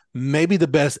year. Maybe the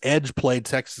best edge play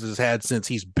Texas has had since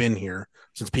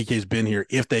PK's been here,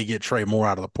 if they get Trey Moore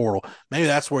out of the portal. Maybe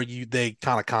that's where they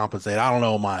kind of compensate. I don't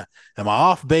know. Am I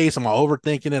off base? Am I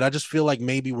overthinking it? I just feel like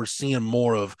maybe we're seeing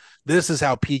more of this is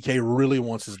how PK really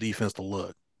wants his defense to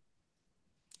look.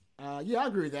 Yeah, I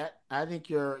agree with that. I think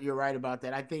you're right about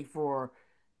that. I think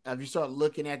if you start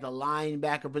looking at the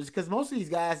linebacker, because most of these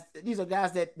guys are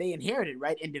guys that they inherited,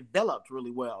 right, and developed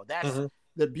really well. That's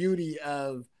the beauty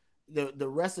of the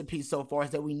recipe so far,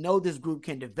 is that we know this group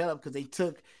can develop because they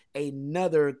took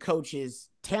another coach's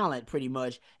talent pretty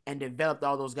much and developed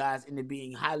all those guys into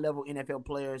being high-level NFL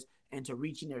players and to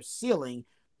reaching their ceiling.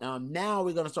 Now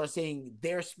we're going to start seeing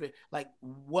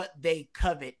what they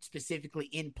covet specifically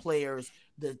in players,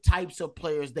 the types of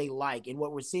players they like. And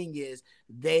what we're seeing is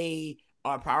they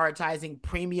are prioritizing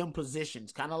premium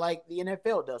positions, kind of like the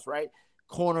NFL does, right?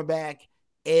 Cornerback,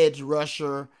 edge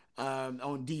rusher,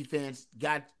 on defense.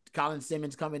 Got Colin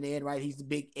Simmons coming in, right? He's the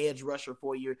big edge rusher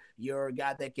for you. You're a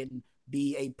guy that can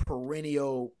be a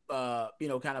perennial,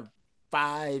 kind of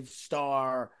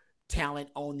 5-star talent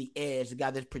on the edge, the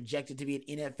guy that's projected to be an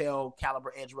NFL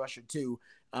caliber edge rusher too.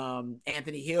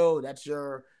 Anthony Hill, that's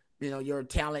your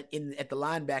talent at the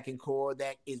linebacking core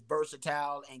that is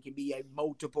versatile and can be a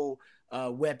multiple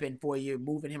weapon for you,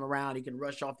 moving him around. He can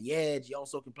rush off the edge. He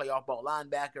also can play off-ball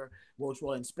linebacker, works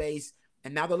well in space.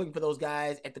 And now they're looking for those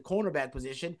guys at the cornerback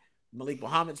position. Malik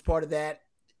Muhammad's part of that.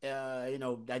 I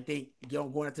think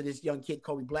going after this young kid,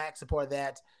 Kobe Black's a part of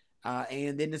that.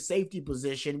 And then the safety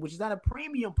position, which is not a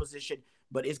premium position,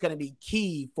 but it's going to be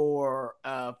key for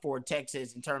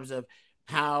Texas in terms of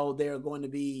how they're going to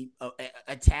be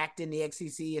attacked in the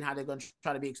XCC and how they're going to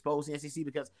try to be exposed in the SEC,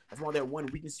 because that's one of their one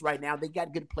weaknesses right now. They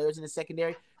got good players in the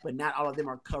secondary, but not all of them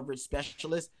are coverage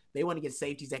specialists. They want to get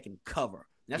safeties that can cover.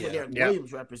 That's what Derek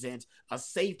Williams represents, a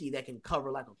safety that can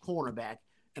cover like a cornerback.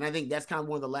 And I think that's kind of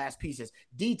one of the last pieces.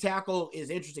 D-tackle is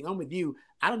interesting. I'm with you.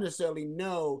 I don't necessarily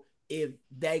know if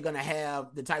they're going to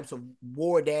have the types of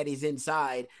war daddies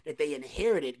inside that they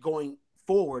inherited going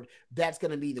forward. That's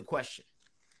going to be the question.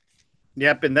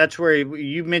 Yep, and that's where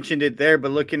you mentioned it there,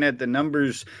 but looking at the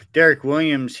numbers, Derek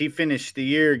Williams, he finished the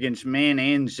year against man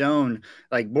and zone,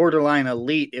 like borderline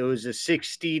elite. It was a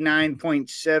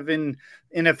 69.7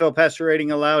 NFL passer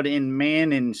rating allowed in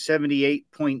man and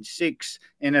 78.6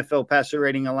 NFL passer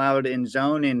rating allowed in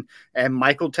zone. And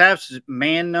Michael Taft's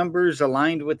man numbers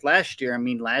aligned with last year. I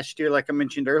mean, last year, like I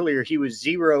mentioned earlier, he was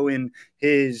 0 in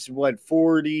his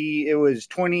 40, it was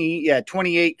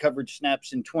 28 coverage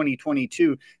snaps in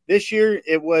 2022. This year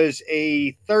it was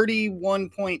a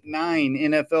 31.9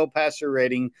 NFL passer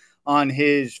rating on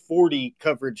his 40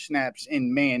 coverage snaps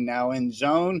in man. Now in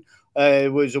zone,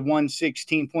 it was a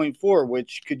 116.4,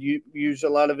 which could use a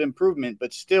lot of improvement,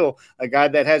 but still a guy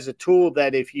that has a tool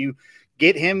that if you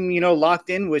get him, locked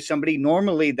in with somebody,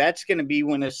 normally that's going to be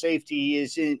when a safety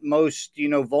is most,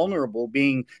 vulnerable,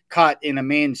 being caught in a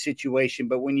man situation.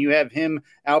 But when you have him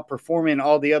outperforming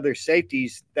all the other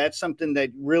safeties, that's something that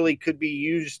really could be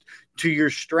used to your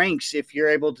strengths if you're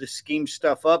able to scheme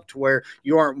stuff up to where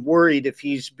you aren't worried if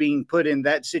he's being put in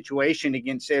that situation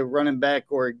against, say, a running back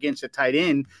or against a tight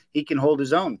end, he can hold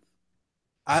his own.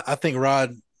 I think,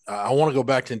 Rod, I want to go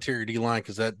back to interior D line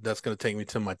because that's going to take me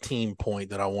to my team point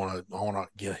that I want to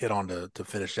get hit on to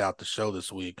finish out the show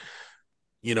this week.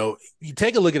 You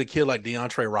take a look at a kid like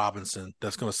DeAndre Robinson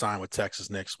that's going to sign with Texas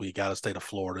next week out of state of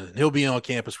Florida, and he'll be on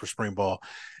campus for spring ball.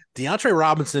 DeAndre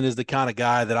Robinson is the kind of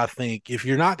guy that I think if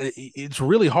you're not, it's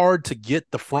really hard to get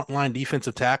the frontline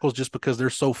defensive tackles just because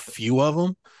there's so few of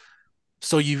them.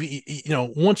 So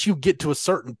once you get to a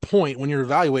certain point when you're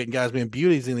evaluating guys, being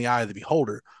beauty's in the eye of the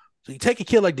beholder. So you take a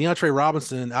kid like DeAndre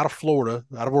Robinson out of Florida,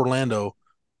 out of Orlando,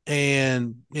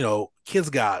 and kid's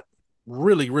got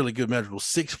really, really good measurables,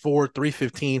 6'4",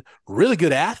 315, really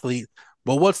good athlete.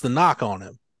 But what's the knock on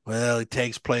him? Well, he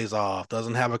takes plays off,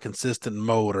 doesn't have a consistent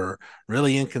motor,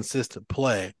 really inconsistent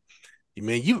play. I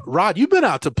mean, Rod, you've been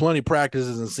out to plenty of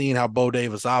practices and seen how Bo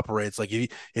Davis operates. Like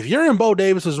if you're in Bo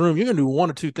Davis's room, you're gonna do one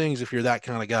or two things. If you're that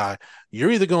kind of guy, you're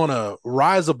either gonna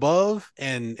rise above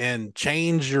and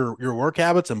change your work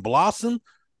habits and blossom,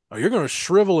 or you're gonna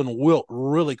shrivel and wilt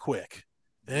really quick.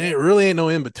 And it really ain't no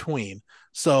in between.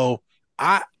 So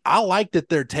I like that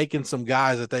they're taking some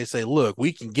guys that they say, look,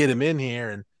 we can get him in here,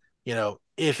 and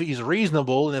if he's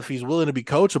reasonable and if he's willing to be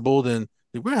coachable, then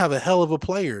we're gonna have a hell of a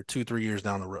player 2-3 years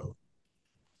down the road.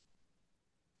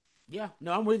 Yeah,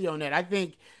 no, I'm with you on that. I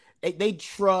think they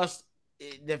trust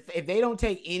if they don't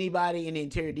take anybody in the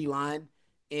interior D line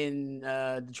in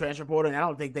the transfer portal, and I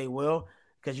don't think they will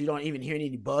because you don't even hear any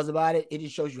buzz about it. It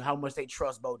just shows you how much they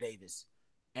trust Bo Davis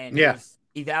and his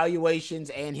evaluations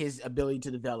and his ability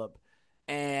to develop.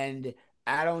 And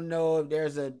I don't know if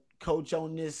there's a coach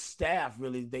on this staff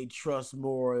really they trust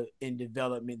more in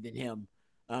development than him,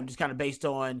 just kind of based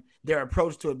on their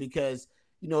approach to it because –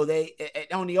 they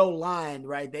on the O-line,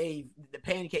 right? The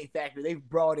Pancake Factory, they've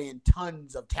brought in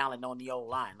tons of talent on the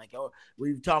O-line. Like,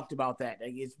 we've talked about that.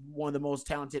 Like, it's one of the most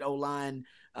talented O-line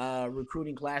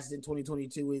recruiting classes in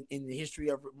 2022 in the history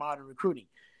of modern recruiting.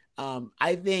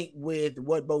 I think with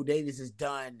what Bo Davis has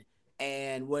done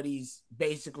and what he's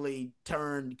basically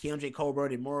turned Keondre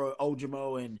Colbert and Moro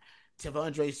Ojimo and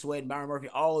Tavondre Sweat and Byron Murphy,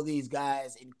 all of these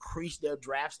guys increased their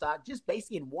draft stock just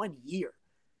basically in 1 year.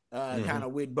 Kind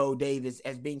of with Bo Davis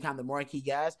as being kind of the marquee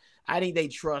guys. I think they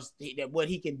trust that what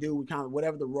he can do with kind of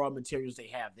whatever the raw materials they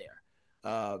have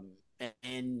there.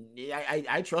 And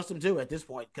I trust him too at this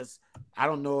point because I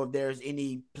don't know if there's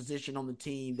any position on the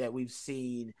team that we've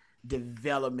seen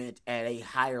development at a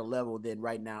higher level than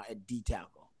right now at D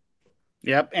tackle.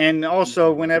 Yep. And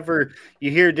also whenever you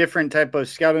hear different type of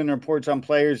scouting reports on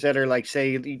players that are like,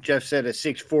 say, Jeff said, a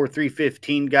 6'4",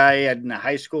 315 guy at the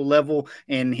high school level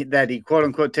and that he quote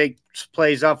unquote takes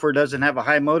plays off or doesn't have a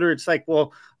high motor. It's like,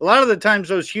 well, a lot of the times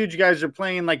those huge guys are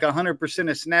playing like 100%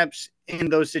 of snaps in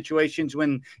those situations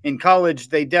when in college,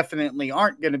 they definitely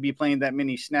aren't going to be playing that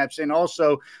many snaps. And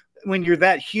also when you're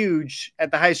that huge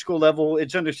at the high school level,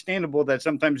 it's understandable that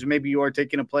sometimes maybe you are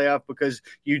taking a playoff because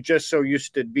you're just so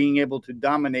used to being able to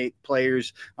dominate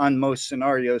players on most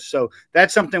scenarios. So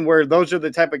that's something where those are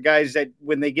the type of guys that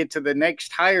when they get to the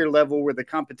next higher level where the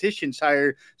competition's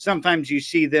higher, sometimes you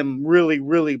see them really,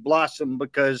 really blossom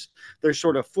because they're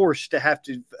sort of forced to have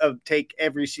to take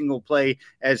every single play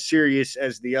as serious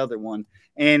as the other one.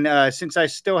 And since I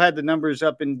still had the numbers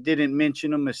up and didn't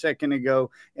mention them a second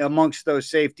ago, amongst those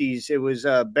safeties, it was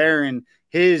Barron.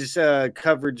 His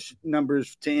coverage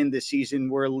numbers to end the season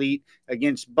were elite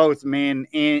against both man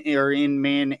and or in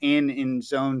man and in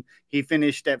zone. He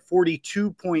finished at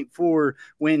 42.4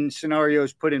 when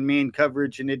scenarios put in man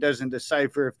coverage, and it doesn't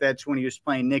decipher if that's when he was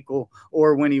playing nickel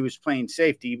or when he was playing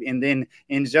safety. And then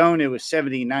in zone, it was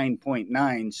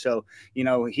 79.9. So,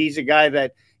 he's a guy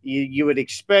that you would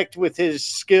expect with his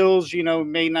skills,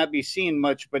 may not be seeing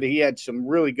much, but he had some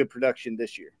really good production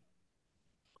this year.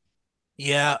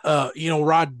 Yeah,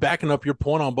 Rod, backing up your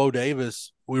point on Bo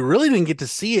Davis, we really didn't get to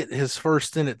see it his first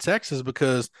stint at Texas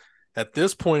because at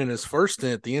this point in his first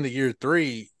stint, at the end of year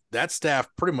 3, that staff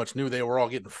pretty much knew they were all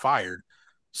getting fired,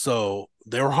 so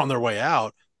they were on their way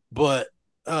out. But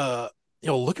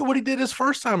look at what he did his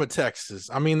first time at Texas.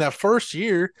 I mean, that first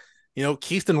year,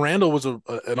 Keyston Randall was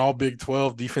an All Big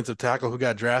 12 defensive tackle who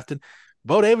got drafted.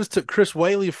 Bo Davis took Chris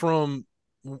Whaley from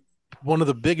one of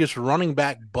the biggest running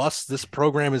back busts this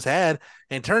program has had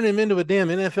and turned him into a damn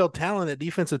NFL talent at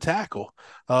defensive tackle.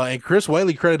 And Chris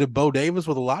Whaley credited Bo Davis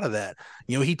with a lot of that.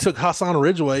 He took Hassan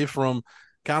Ridgeway from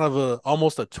kind of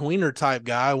almost a tweener type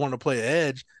guy, wanted to play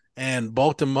edge, and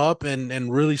bulked him up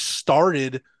and really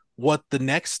started what the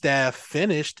next staff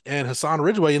finished. And Hassan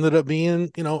Ridgeway ended up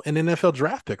being, an NFL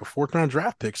draft pick, a 4th-round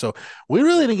draft pick. So we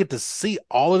really didn't get to see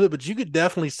all of it, but you could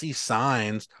definitely see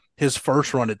signs his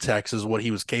first run at Texas, what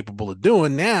he was capable of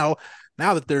doing. Now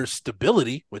that there's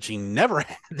stability, which he never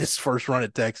had this first run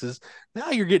at Texas,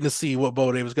 now you're getting to see what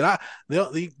Bo Davis could.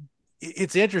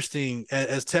 It's interesting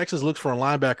as Texas looks for a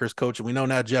linebackers coach, and we know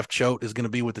now Jeff Choate is going to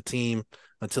be with the team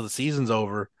until the season's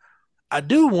over. I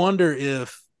do wonder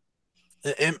if,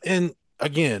 and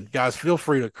again, guys, feel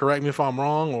free to correct me if I'm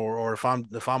wrong or if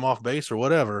I'm off base or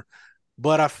whatever.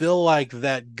 But I feel like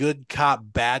that good cop,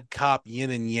 bad cop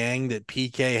yin and yang that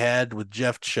PK had with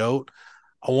Jeff Choate,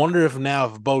 I wonder if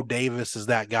Bo Davis is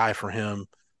that guy for him,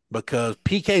 because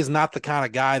PK is not the kind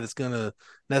of guy that's going to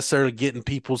necessarily get in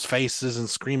people's faces and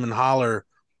scream and holler.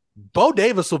 Bo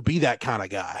Davis will be that kind of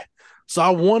guy. So I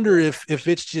wonder if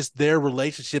it's just their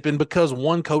relationship, and because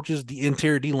one coaches the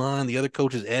interior D-line, the other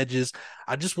coaches edges,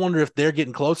 I just wonder if they're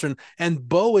getting closer. And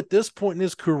Bo, at this point in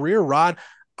his career, Rod,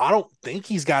 I don't think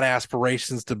he's got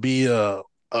aspirations to be a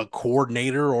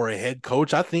coordinator or a head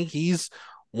coach. I think he's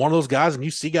one of those guys, and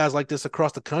you see guys like this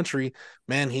across the country,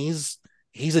 man, he's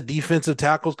a defensive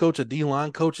tackles coach, a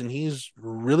D-line coach, and he's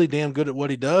really damn good at what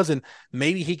he does. And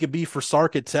maybe he could be for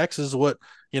Sark at Texas what,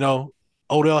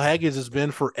 Odell Haggins has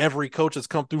been for every coach that's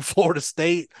come through Florida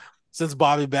State since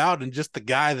Bobby Bowden, just the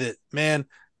guy that, man,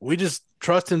 we just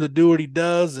trust him to do what he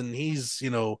does, and he's,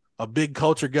 a big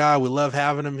culture guy. We love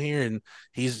having him here, and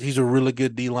he's a really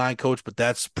good D-line coach, but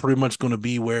that's pretty much going to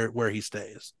be where he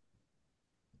stays.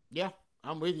 Yeah,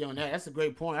 I'm with you on that. That's a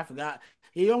great point. I forgot.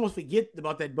 You almost forget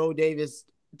about that Bo Davis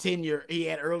tenure he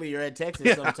had earlier at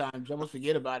Texas sometimes. You almost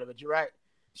forget about it, but you're right.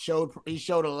 He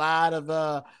showed a lot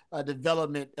of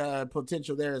development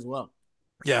potential there as well.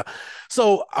 Yeah.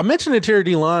 So I mentioned interior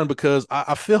D-line because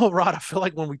I feel, Rod,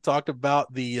 like when we talked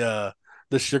about the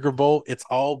Sugar Bowl, it's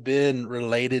all been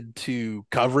related to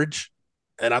coverage,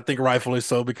 and I think rightfully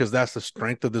so, because that's the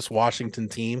strength of this Washington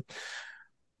team.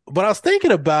 But I was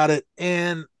thinking about it,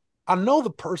 and I know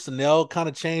the personnel kind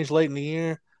of changed late in the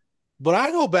year, but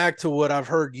I go back to what I've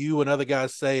heard you and other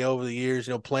guys say over the years,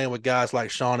 playing with guys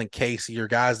like Sean and Casey, or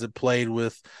guys that played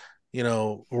with,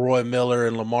 Roy Miller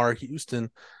and Lamar Houston.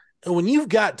 And when you've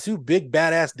got two big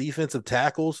badass defensive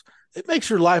tackles, it makes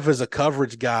your life as a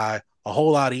coverage guy a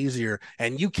whole lot easier,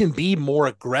 and you can be more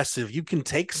aggressive. You can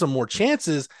take some more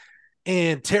chances.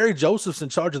 And Terry Joseph's in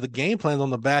charge of the game plans on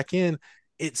the back end.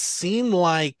 It seemed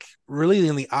like really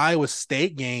in the Iowa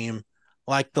State game,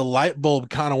 like the light bulb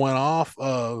kind of went off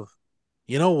of,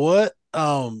 you know what?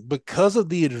 Because of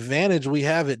the advantage we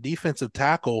have at defensive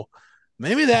tackle,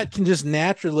 maybe that can just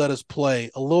naturally let us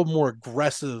play a little more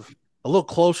aggressive, a little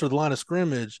closer to the line of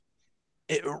scrimmage.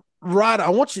 Rod, I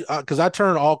want you, because I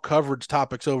turn all coverage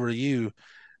topics over to you,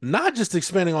 not just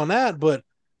expanding on that, but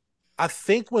I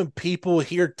think when people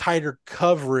hear tighter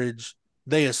coverage,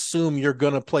 they assume you're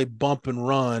going to play bump and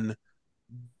run.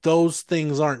 Those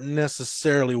things aren't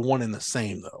necessarily one and the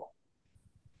same, though.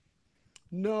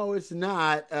 No, it's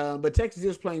not. But Texas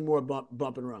is playing more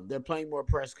bump and run. They're playing more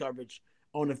press coverage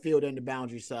on the field and the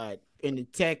boundary side. In the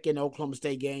Tech and Oklahoma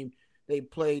State game, they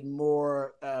played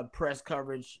more press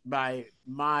coverage by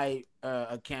my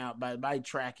account, by my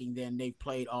tracking, than they've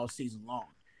played all season long.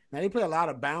 Now, they play a lot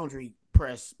of boundary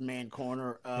press man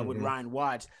corner with Ryan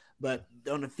Watts, but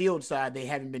on the field side, they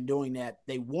haven't been doing that.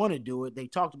 They want to do it. They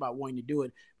talked about wanting to do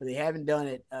it, but they haven't done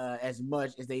it as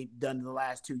much as they've done in the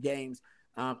last two games.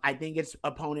 I think it's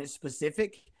opponent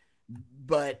specific,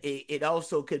 but it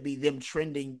also could be them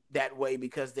trending that way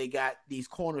because they got these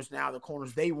corners now, the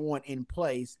corners they want in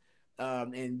place.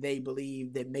 And they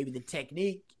believe that maybe the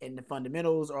technique and the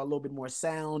fundamentals are a little bit more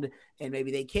sound, and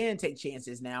maybe they can take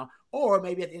chances now. Or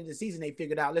maybe at the end of the season, they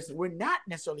figured out, listen, we're not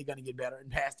necessarily going to get better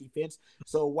in pass defense.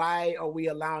 So why are we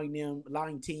allowing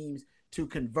teams to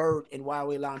convert, and why are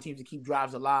we allowing teams to keep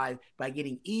drives alive by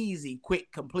getting easy,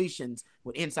 quick completions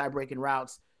with inside breaking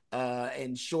routes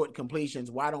and short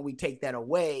completions? Why don't we take that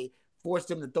away force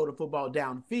them to throw the football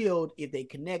downfield. If they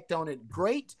connect on it,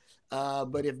 great.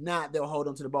 But if not, they'll hold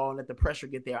onto the ball and let the pressure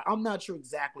get there. I'm not sure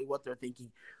exactly what they're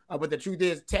thinking. But the truth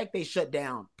is, Tech, they shut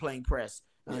down playing press.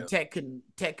 Tech couldn't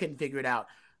figure it out.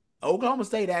 Oklahoma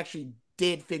State actually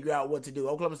did figure out what to do.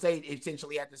 Oklahoma State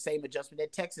essentially had the same adjustment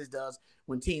that Texas does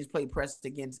when teams play press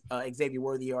against Xavier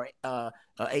Worthy or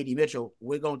A.D. Mitchell.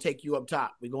 We're going to take you up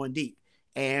top. We're going deep.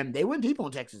 And they went deep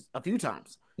on Texas a few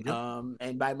times. Yep.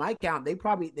 And by my count, they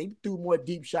threw more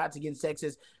deep shots against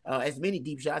Texas, as many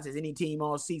deep shots as any team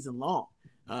all season long,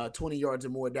 20 yards or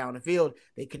more down the field.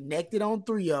 They connected on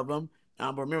 3 of them.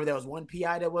 But remember, there was one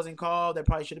PI that wasn't called that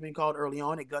probably should have been called early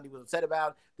on that Gundy was upset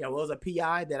about. There was a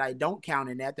PI that I don't count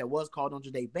in that was called on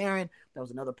Jadae Barron. There was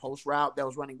another post route that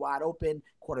was running wide open.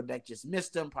 Quarterback just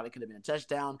missed him. Probably could have been a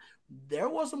touchdown. There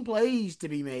was some plays to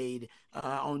be made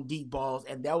on deep balls,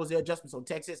 and that was their adjustment. So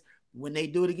Texas, when they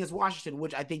do it against Washington,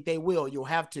 which I think they will,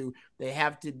 they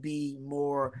have to be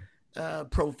more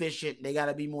proficient. They got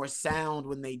to be more sound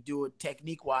when they do it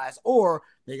technique wise, or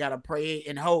they got to pray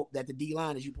and hope that the D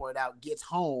line, as you pointed out, gets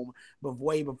home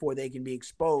way before they can be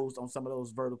exposed on some of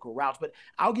those vertical routes. But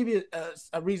I'll give you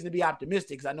a reason to be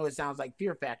optimistic, because I know it sounds like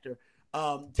fear factor.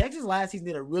 Texas last season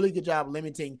did a really good job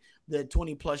limiting the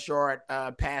 20-plus yard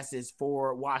passes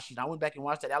for Washington. I went back and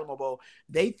watched that Alamo Bowl.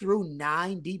 They threw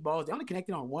 9 deep balls. They only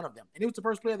connected on 1 of them, and it was the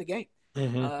first play of the game. It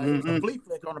was a flea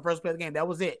flicker on the first play of the game. That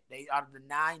was it. Out of the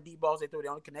 9 deep balls they threw, they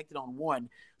only connected on 1.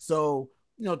 So,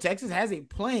 Texas has a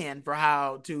plan for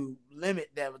how to limit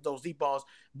those deep balls,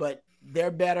 but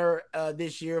they're better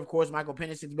this year. Of course, Michael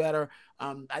Penix is better.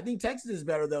 I think Texas is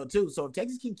better, though, too. So if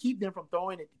Texas can keep them from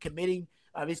throwing and committing,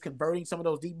 at least converting some of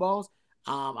those deep balls,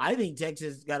 I think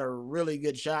Texas got a really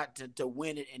good shot to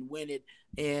win it, and win it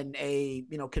in a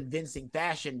convincing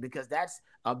fashion, because that's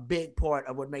a big part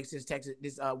of what makes this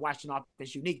Washington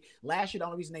offense unique. Last year, the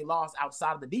only reason they lost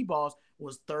outside of the deep balls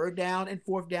was 3rd down and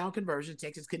 4th down conversions.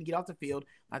 Texas couldn't get off the field.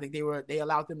 I think they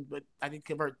allowed them, but I think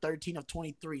convert 13 of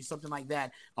 23, something like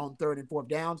that, on 3rd and 4th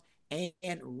downs.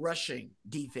 And rushing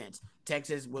defense.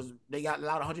 Texas got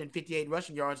allowed 158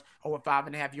 rushing yards, over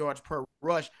 5.5 yards per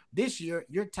rush. This year,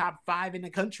 you're top 5 in the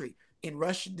country in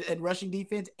rushing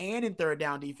defense and in 3rd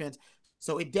down defense.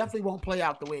 So it definitely won't play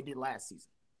out the way it did last season.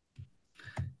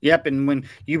 Yep, and when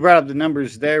you brought up the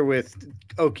numbers there with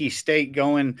Okie State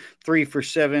going 3 for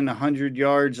 7, 100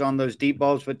 yards on those deep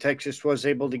balls, but Texas was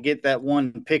able to get that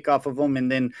 1 pick off of them. And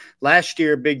then last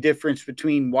year, a big difference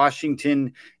between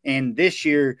Washington and this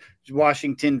year,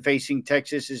 Washington facing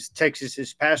Texas is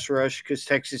Texas's pass rush, because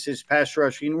Texas's pass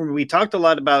rush, we talked a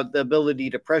lot about the ability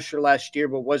to pressure last year,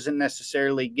 but wasn't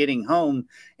necessarily getting home.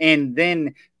 And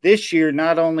then this year,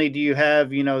 not only do you have,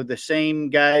 the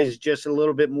same guys, just a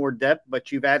little bit more depth,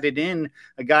 but you've added in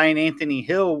a guy in Anthony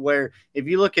Hill, where if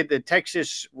you look at the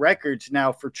Texas records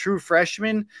now for true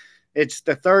freshmen, it's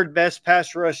the 3rd best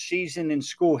pass rush season in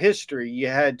school history. You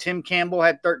had Tim Campbell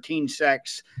had 13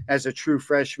 sacks as a true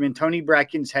freshman. Tony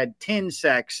Brackens had 10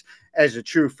 sacks as a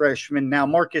true freshman. Now,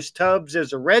 Marcus Tubbs,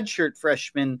 as a redshirt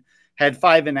freshman, had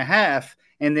 5.5.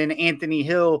 And then Anthony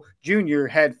Hill Jr.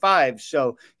 had 5.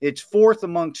 So it's 4th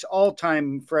amongst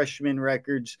all-time freshman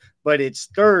records, but it's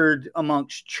 3rd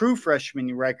amongst true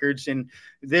freshman records. And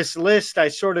this list, I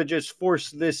sort of just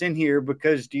forced this in here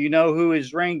because do you know who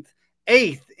is ranked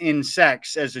 8th in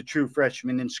sacks as a true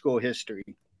freshman in school history?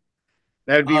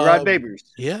 That would be Rod Babers.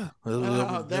 Yeah,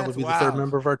 that would be the 3rd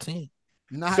member of our team.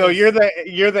 Nice. So you're the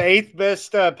 8th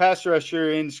best pass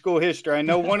rusher in school history. I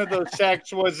know one of those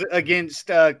sacks was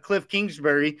against Cliff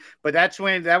Kingsbury, but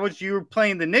you were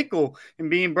playing the nickel and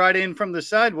being brought in from the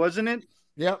side, wasn't it?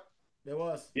 Yep. It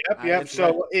was. Yep.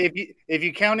 So right. if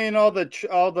you count in all the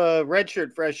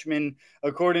redshirt freshmen,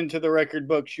 according to the record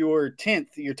books, you're 10th.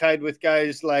 You're tied with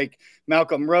guys like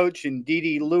Malcolm Roach and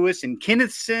Dede Lewis and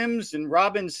Kenneth Sims and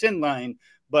Robin Sinline,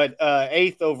 but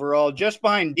 8th overall, just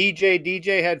behind DJ.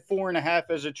 DJ had 4.5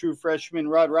 as a true freshman.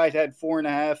 Rod Wright had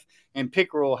 4.5, and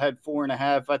Pickerel had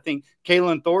 4.5. I think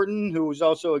Kalen Thornton, who was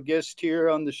also a guest here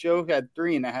on the show, had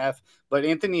 3.5. But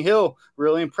Anthony Hill,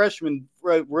 really impressive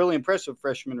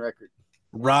freshman record.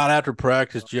 Rod, after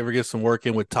practice, did you ever get some work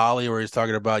in with Tolly, where he's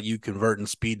talking about you converting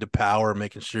speed to power,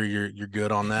 making sure you're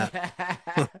good on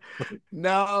that?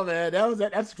 No, man,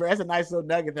 that's a nice little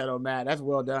nugget there, man. That's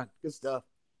well done. Good stuff.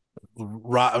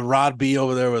 Rod B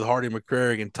over there with Hardy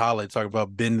McCrary and Tolly talking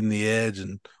about bending the edge,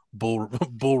 and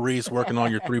Bull Reese working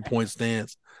on your 3-point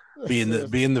stance, being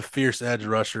the fierce edge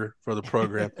rusher for the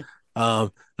program.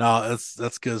 No,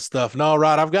 that's good stuff. No,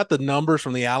 Rod, I've got the numbers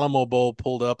from the Alamo Bowl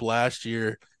pulled up last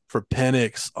year for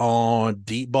Penix on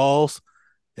deep balls.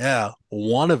 Yeah,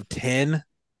 1 of 10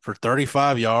 for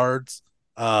 35 yards.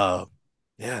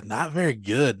 Yeah, not very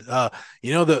good.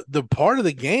 The part of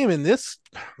the game in this,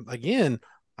 again,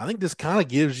 I think this kind of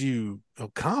gives you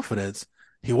confidence.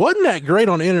 He wasn't that great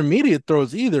on intermediate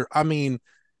throws either. I mean,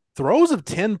 throws of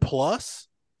 10 plus,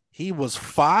 he was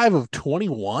 5 of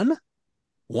 21,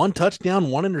 one touchdown,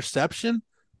 one interception.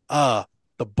 Uh,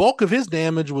 the bulk of his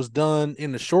damage was done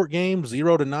in the short game,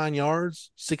 0 to 9 yards,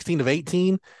 16 of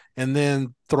 18, and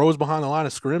then throws behind the line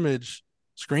of scrimmage,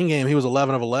 screen game, he was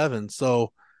 11 of 11.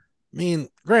 So, I mean,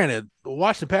 granted, the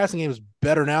Washington passing game is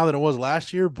better now than it was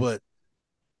last year, but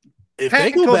if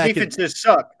they go Pac-12 back and defenses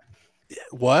suck.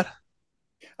 what?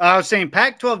 I was saying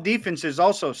Pac-12 defenses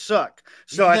also suck.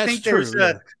 So I That's think true.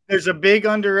 Yeah. there's a big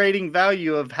underrating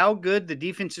value of how good the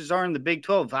defenses are in the Big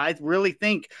 12. I really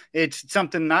think it's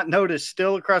something not noticed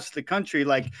still across the country.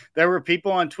 Like there were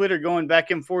people on Twitter going back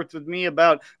and forth with me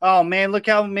about, oh man, look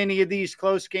how many of these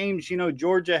close games,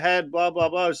 Georgia had, blah, blah,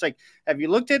 blah. It's like, have you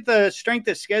looked at the strength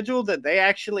of schedule that they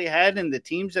actually had and the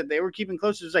teams that they were keeping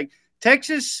close? It's like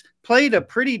Texas played a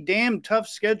pretty damn tough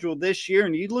schedule this year,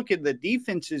 and you look at the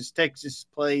defenses Texas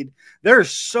played, they're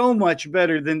so much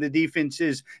better than the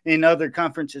defenses in other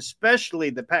conferences,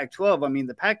 especially the Pac-12. I mean,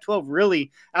 the Pac-12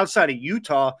 really, outside of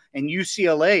Utah and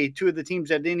UCLA, two of the teams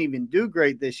that didn't even do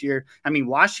great this year. I mean,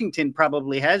 Washington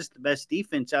probably has the best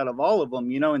defense out of all of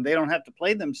them, and they don't have to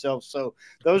play themselves. So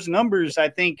those numbers, I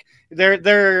think,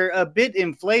 they're a bit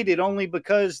inflated only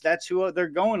because that's who they're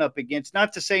going up against.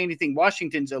 Not to say anything,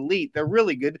 Washington's elite. They're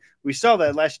really good. We saw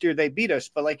that last year they beat us.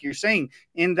 But like you're saying,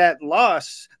 in that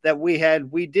loss that we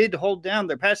had, we did hold down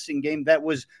their passing game that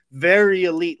was very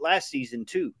elite last season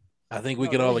too. I think we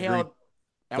can all agree. Go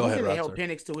ahead, Rob, they held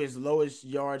Penix to his lowest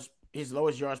yards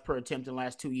per attempt in the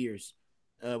last 2 years.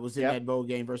 Was in that bowl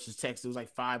game versus Texas. It was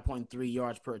like 5.3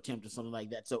 yards per attempt or something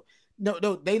like that. So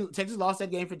Texas lost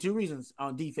that game for two reasons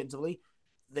on defensively.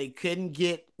 They couldn't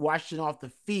get Washington off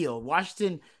the field.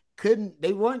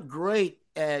 They weren't great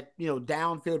at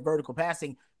downfield vertical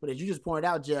passing, but as you just pointed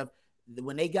out, Jeff,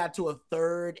 when they got to a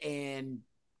third and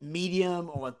medium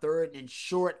or a third and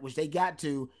short, which they got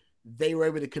to, they were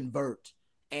able to convert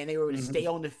and they were able to stay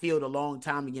on the field a long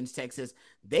time against Texas.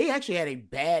 They actually had a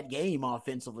bad game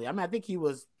offensively. I mean, I think he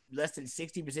was less than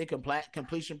 60%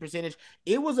 completion percentage.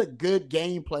 It was a good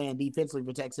game plan defensively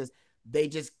for Texas. They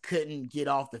just couldn't get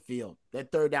off the field.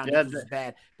 That third down defense was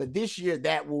bad. But this year,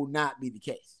 that will not be the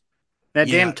case. That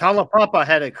damn Talapapa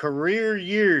had a career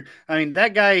year. I mean,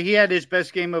 that guy, he had his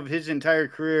best game of his entire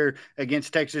career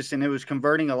against Texas, and it was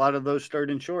converting a lot of those third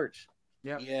and shorts.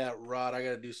 Yeah, Rod, I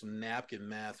got to do some napkin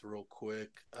math real quick.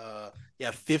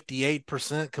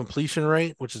 58% completion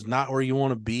rate, which is not where you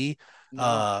want to be.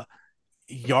 No.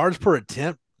 Yards per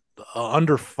attempt,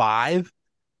 under 5.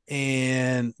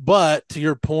 But to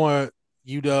your point,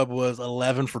 UW was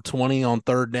 11 for 20 on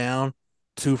third down,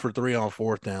 2 for 3 on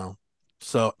fourth down.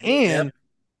 So, and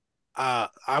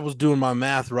I was doing my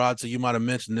math, Rod, so you might have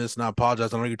mentioned this, and I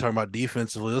apologize. I know you're talking about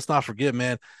defensively. Let's not forget,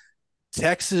 man,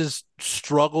 Texas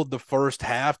struggled the first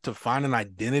half to find an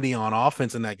identity on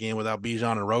offense in that game without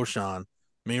Bijan and Roschon. I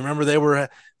mean, remember they were,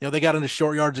 they got into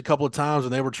short yards a couple of times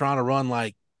and they were trying to run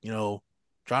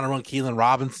Keelan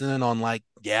Robinson on like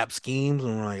gap schemes,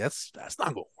 and we're like, that's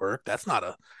not going to work. That's not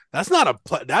a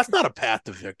path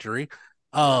to victory.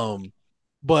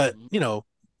 But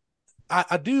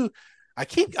I've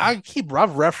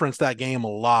referenced that game a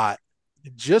lot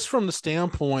just from the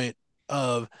standpoint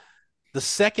of the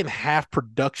second half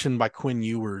production by Quinn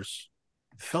Ewers.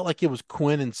 It felt like it was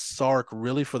Quinn and Sark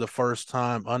really for the first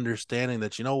time understanding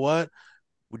that, we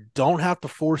don't have to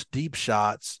force deep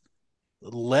shots.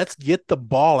 Let's get the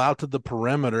ball out to the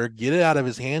perimeter, get it out of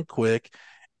his hand quick,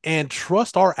 and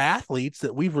trust our athletes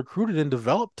that we've recruited and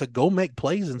developed to go make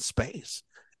plays in space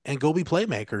and go be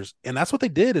playmakers. And that's what they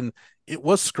did. And it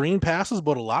was screen passes,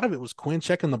 but a lot of it was Quinn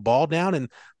checking the ball down. And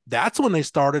that's when they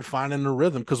started finding the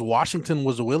rhythm because Washington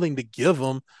was willing to give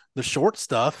them the short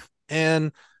stuff. And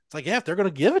it's like, if they're going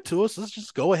to give it to us, let's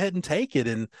just go ahead and take it.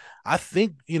 And I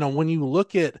think, when you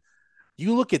look at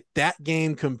that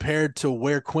game compared to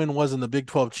where Quinn was in the Big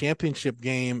 12 championship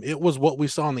game, it was what we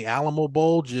saw in the Alamo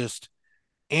Bowl, just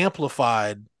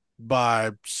amplified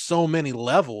by so many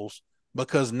levels.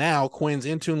 Because now Quinn's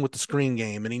in tune with the screen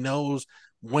game and he knows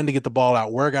when to get the ball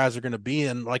out, where guys are going to be.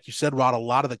 And like you said, Rod, a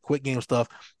lot of the quick game stuff,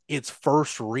 it's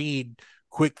first read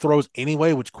quick throws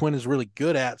anyway, which Quinn is really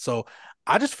good at. So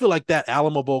I just feel like that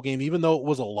Alamo Bowl game, even though it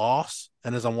was a loss,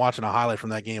 and as I'm watching a highlight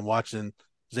from that game, watching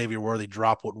Xavier Worthy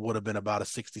drop what would have been about a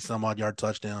 60-some-odd yard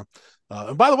touchdown.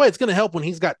 And by the way, it's going to help when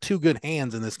he's got two good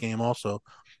hands in this game also.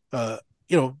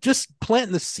 Just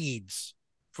planting the seeds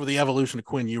for the evolution of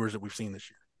Quinn Ewers that we've seen this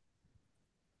year.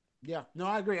 Yeah, no,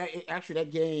 I agree. Actually,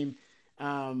 that game,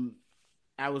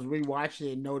 I I was rewatching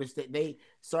it and noticed that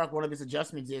Sark, one of his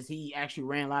adjustments is he actually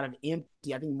ran a lot of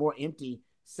empty, I think more empty,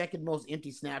 second most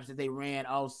empty snaps that they ran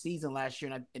all season last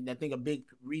year. And I think a big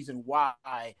reason why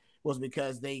was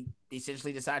because they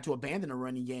essentially decided to abandon the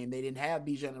running game. They didn't have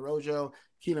Bijan Arojo.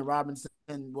 Keelan Robinson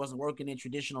wasn't working in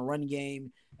traditional running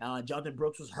game. Jonathan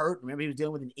Brooks was hurt. Remember, he was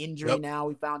dealing with an injury now,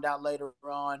 we found out later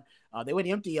on. They went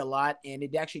empty a lot, and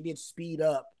it actually did speed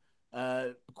up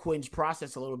Quinn's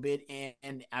process a little bit.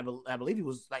 And I believe he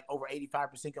was like over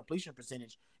 85% completion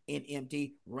percentage in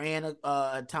empty, ran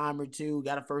a time or two,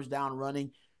 got a first down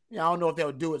running. I don't know if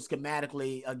they'll do it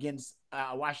schematically against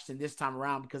Washington this time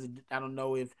around, because I don't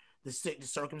know if the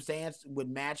circumstance would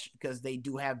match, because they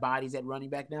do have bodies at running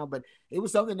back now. But it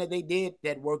was something that they did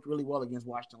that worked really well against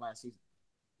Washington last season.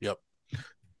 Yep.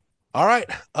 All right.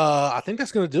 I think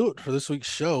that's going to do it for this week's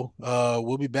show.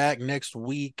 We'll be back next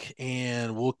week,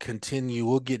 and we'll continue.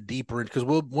 We'll get deeper in, because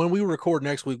when we record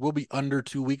next week, we'll be under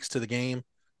 2 weeks to the game.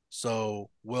 So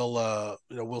we'll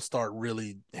start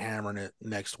really hammering it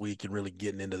next week and really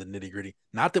getting into the nitty gritty.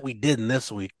 Not that we didn't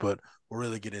this week, but we'll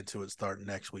really get into it starting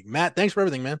next week. Matt, thanks for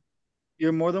everything, man.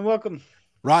 You're more than welcome.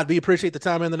 Rod B, appreciate the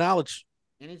time and the knowledge.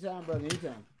 Anytime, brother.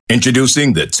 Anytime.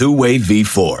 Introducing the two-way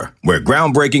V4, where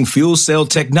groundbreaking fuel cell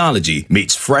technology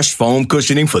meets fresh foam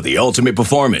cushioning for the ultimate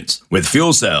performance. With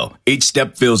Fuel Cell, each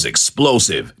step feels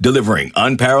explosive, delivering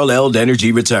unparalleled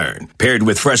energy return. Paired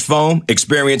with fresh foam,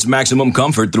 experience maximum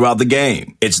comfort throughout the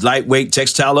game. Its lightweight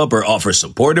textile upper offers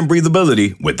support and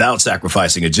breathability without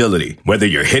sacrificing agility. Whether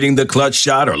you're hitting the clutch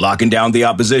shot or locking down the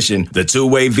opposition, the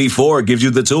two-way V4 gives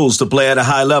you the tools to play at a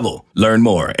high level. Learn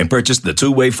more and purchase the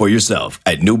two-way for yourself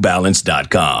at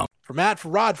newbalance.com. For Matt, for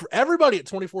Rod, for everybody at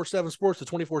 24/7 Sports, the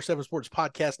 24/7 Sports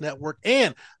Podcast Network,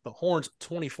 and the Horns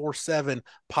 24/7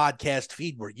 podcast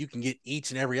feed, where you can get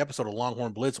each and every episode of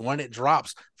Longhorn Blitz when it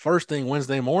drops first thing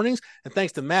Wednesday mornings. And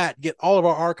thanks to Matt, get all of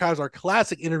our archives. Our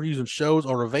classic interviews and shows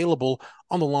are available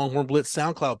on the Longhorn Blitz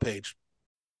SoundCloud page.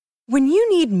 When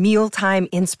you need mealtime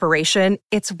inspiration,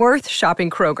 it's worth shopping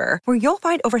Kroger, where you'll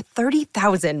find over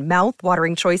 30,000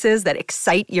 mouth-watering choices that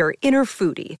excite your inner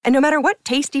foodie. And no matter what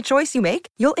tasty choice you make,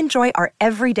 you'll enjoy our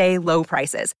everyday low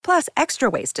prices, plus extra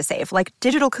ways to save, like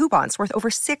digital coupons worth over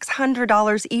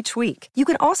 $600 each week. You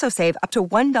can also save up to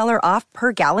 $1 off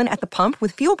per gallon at the pump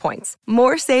with fuel points.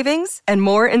 More savings and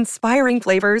more inspiring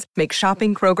flavors make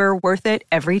shopping Kroger worth it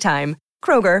every time.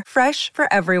 Kroger, fresh for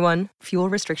everyone. Fuel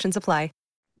restrictions apply.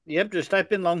 Yep, just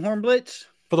type in Longhorn Blitz.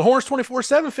 For the Horns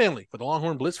 24/7 family, for the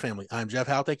Longhorn Blitz family, I'm Jeff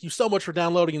Howe. Thank you so much for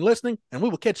downloading and listening, and we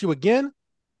will catch you again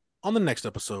on the next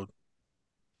episode.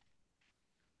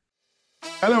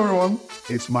 Hello everyone,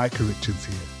 it's Micah Richards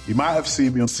here. You might have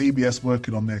seen me on CBS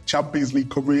working on their Champions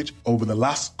League coverage over the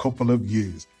last couple of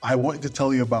years. I wanted to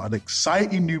tell you about an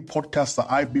exciting new podcast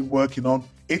that I've been working on.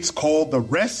 It's called The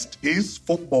Rest is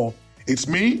Football. It's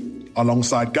me,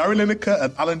 alongside Gary Lineker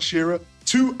and Alan Shearer,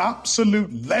 two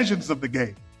absolute legends of the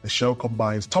game. The show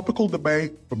combines topical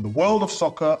debate from the world of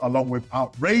soccer along with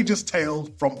outrageous tales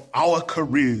from our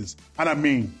careers. And I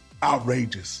mean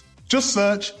outrageous. Just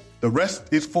search The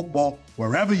Rest is Football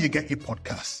wherever you get your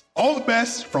podcasts. All the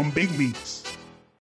best from Big Meats.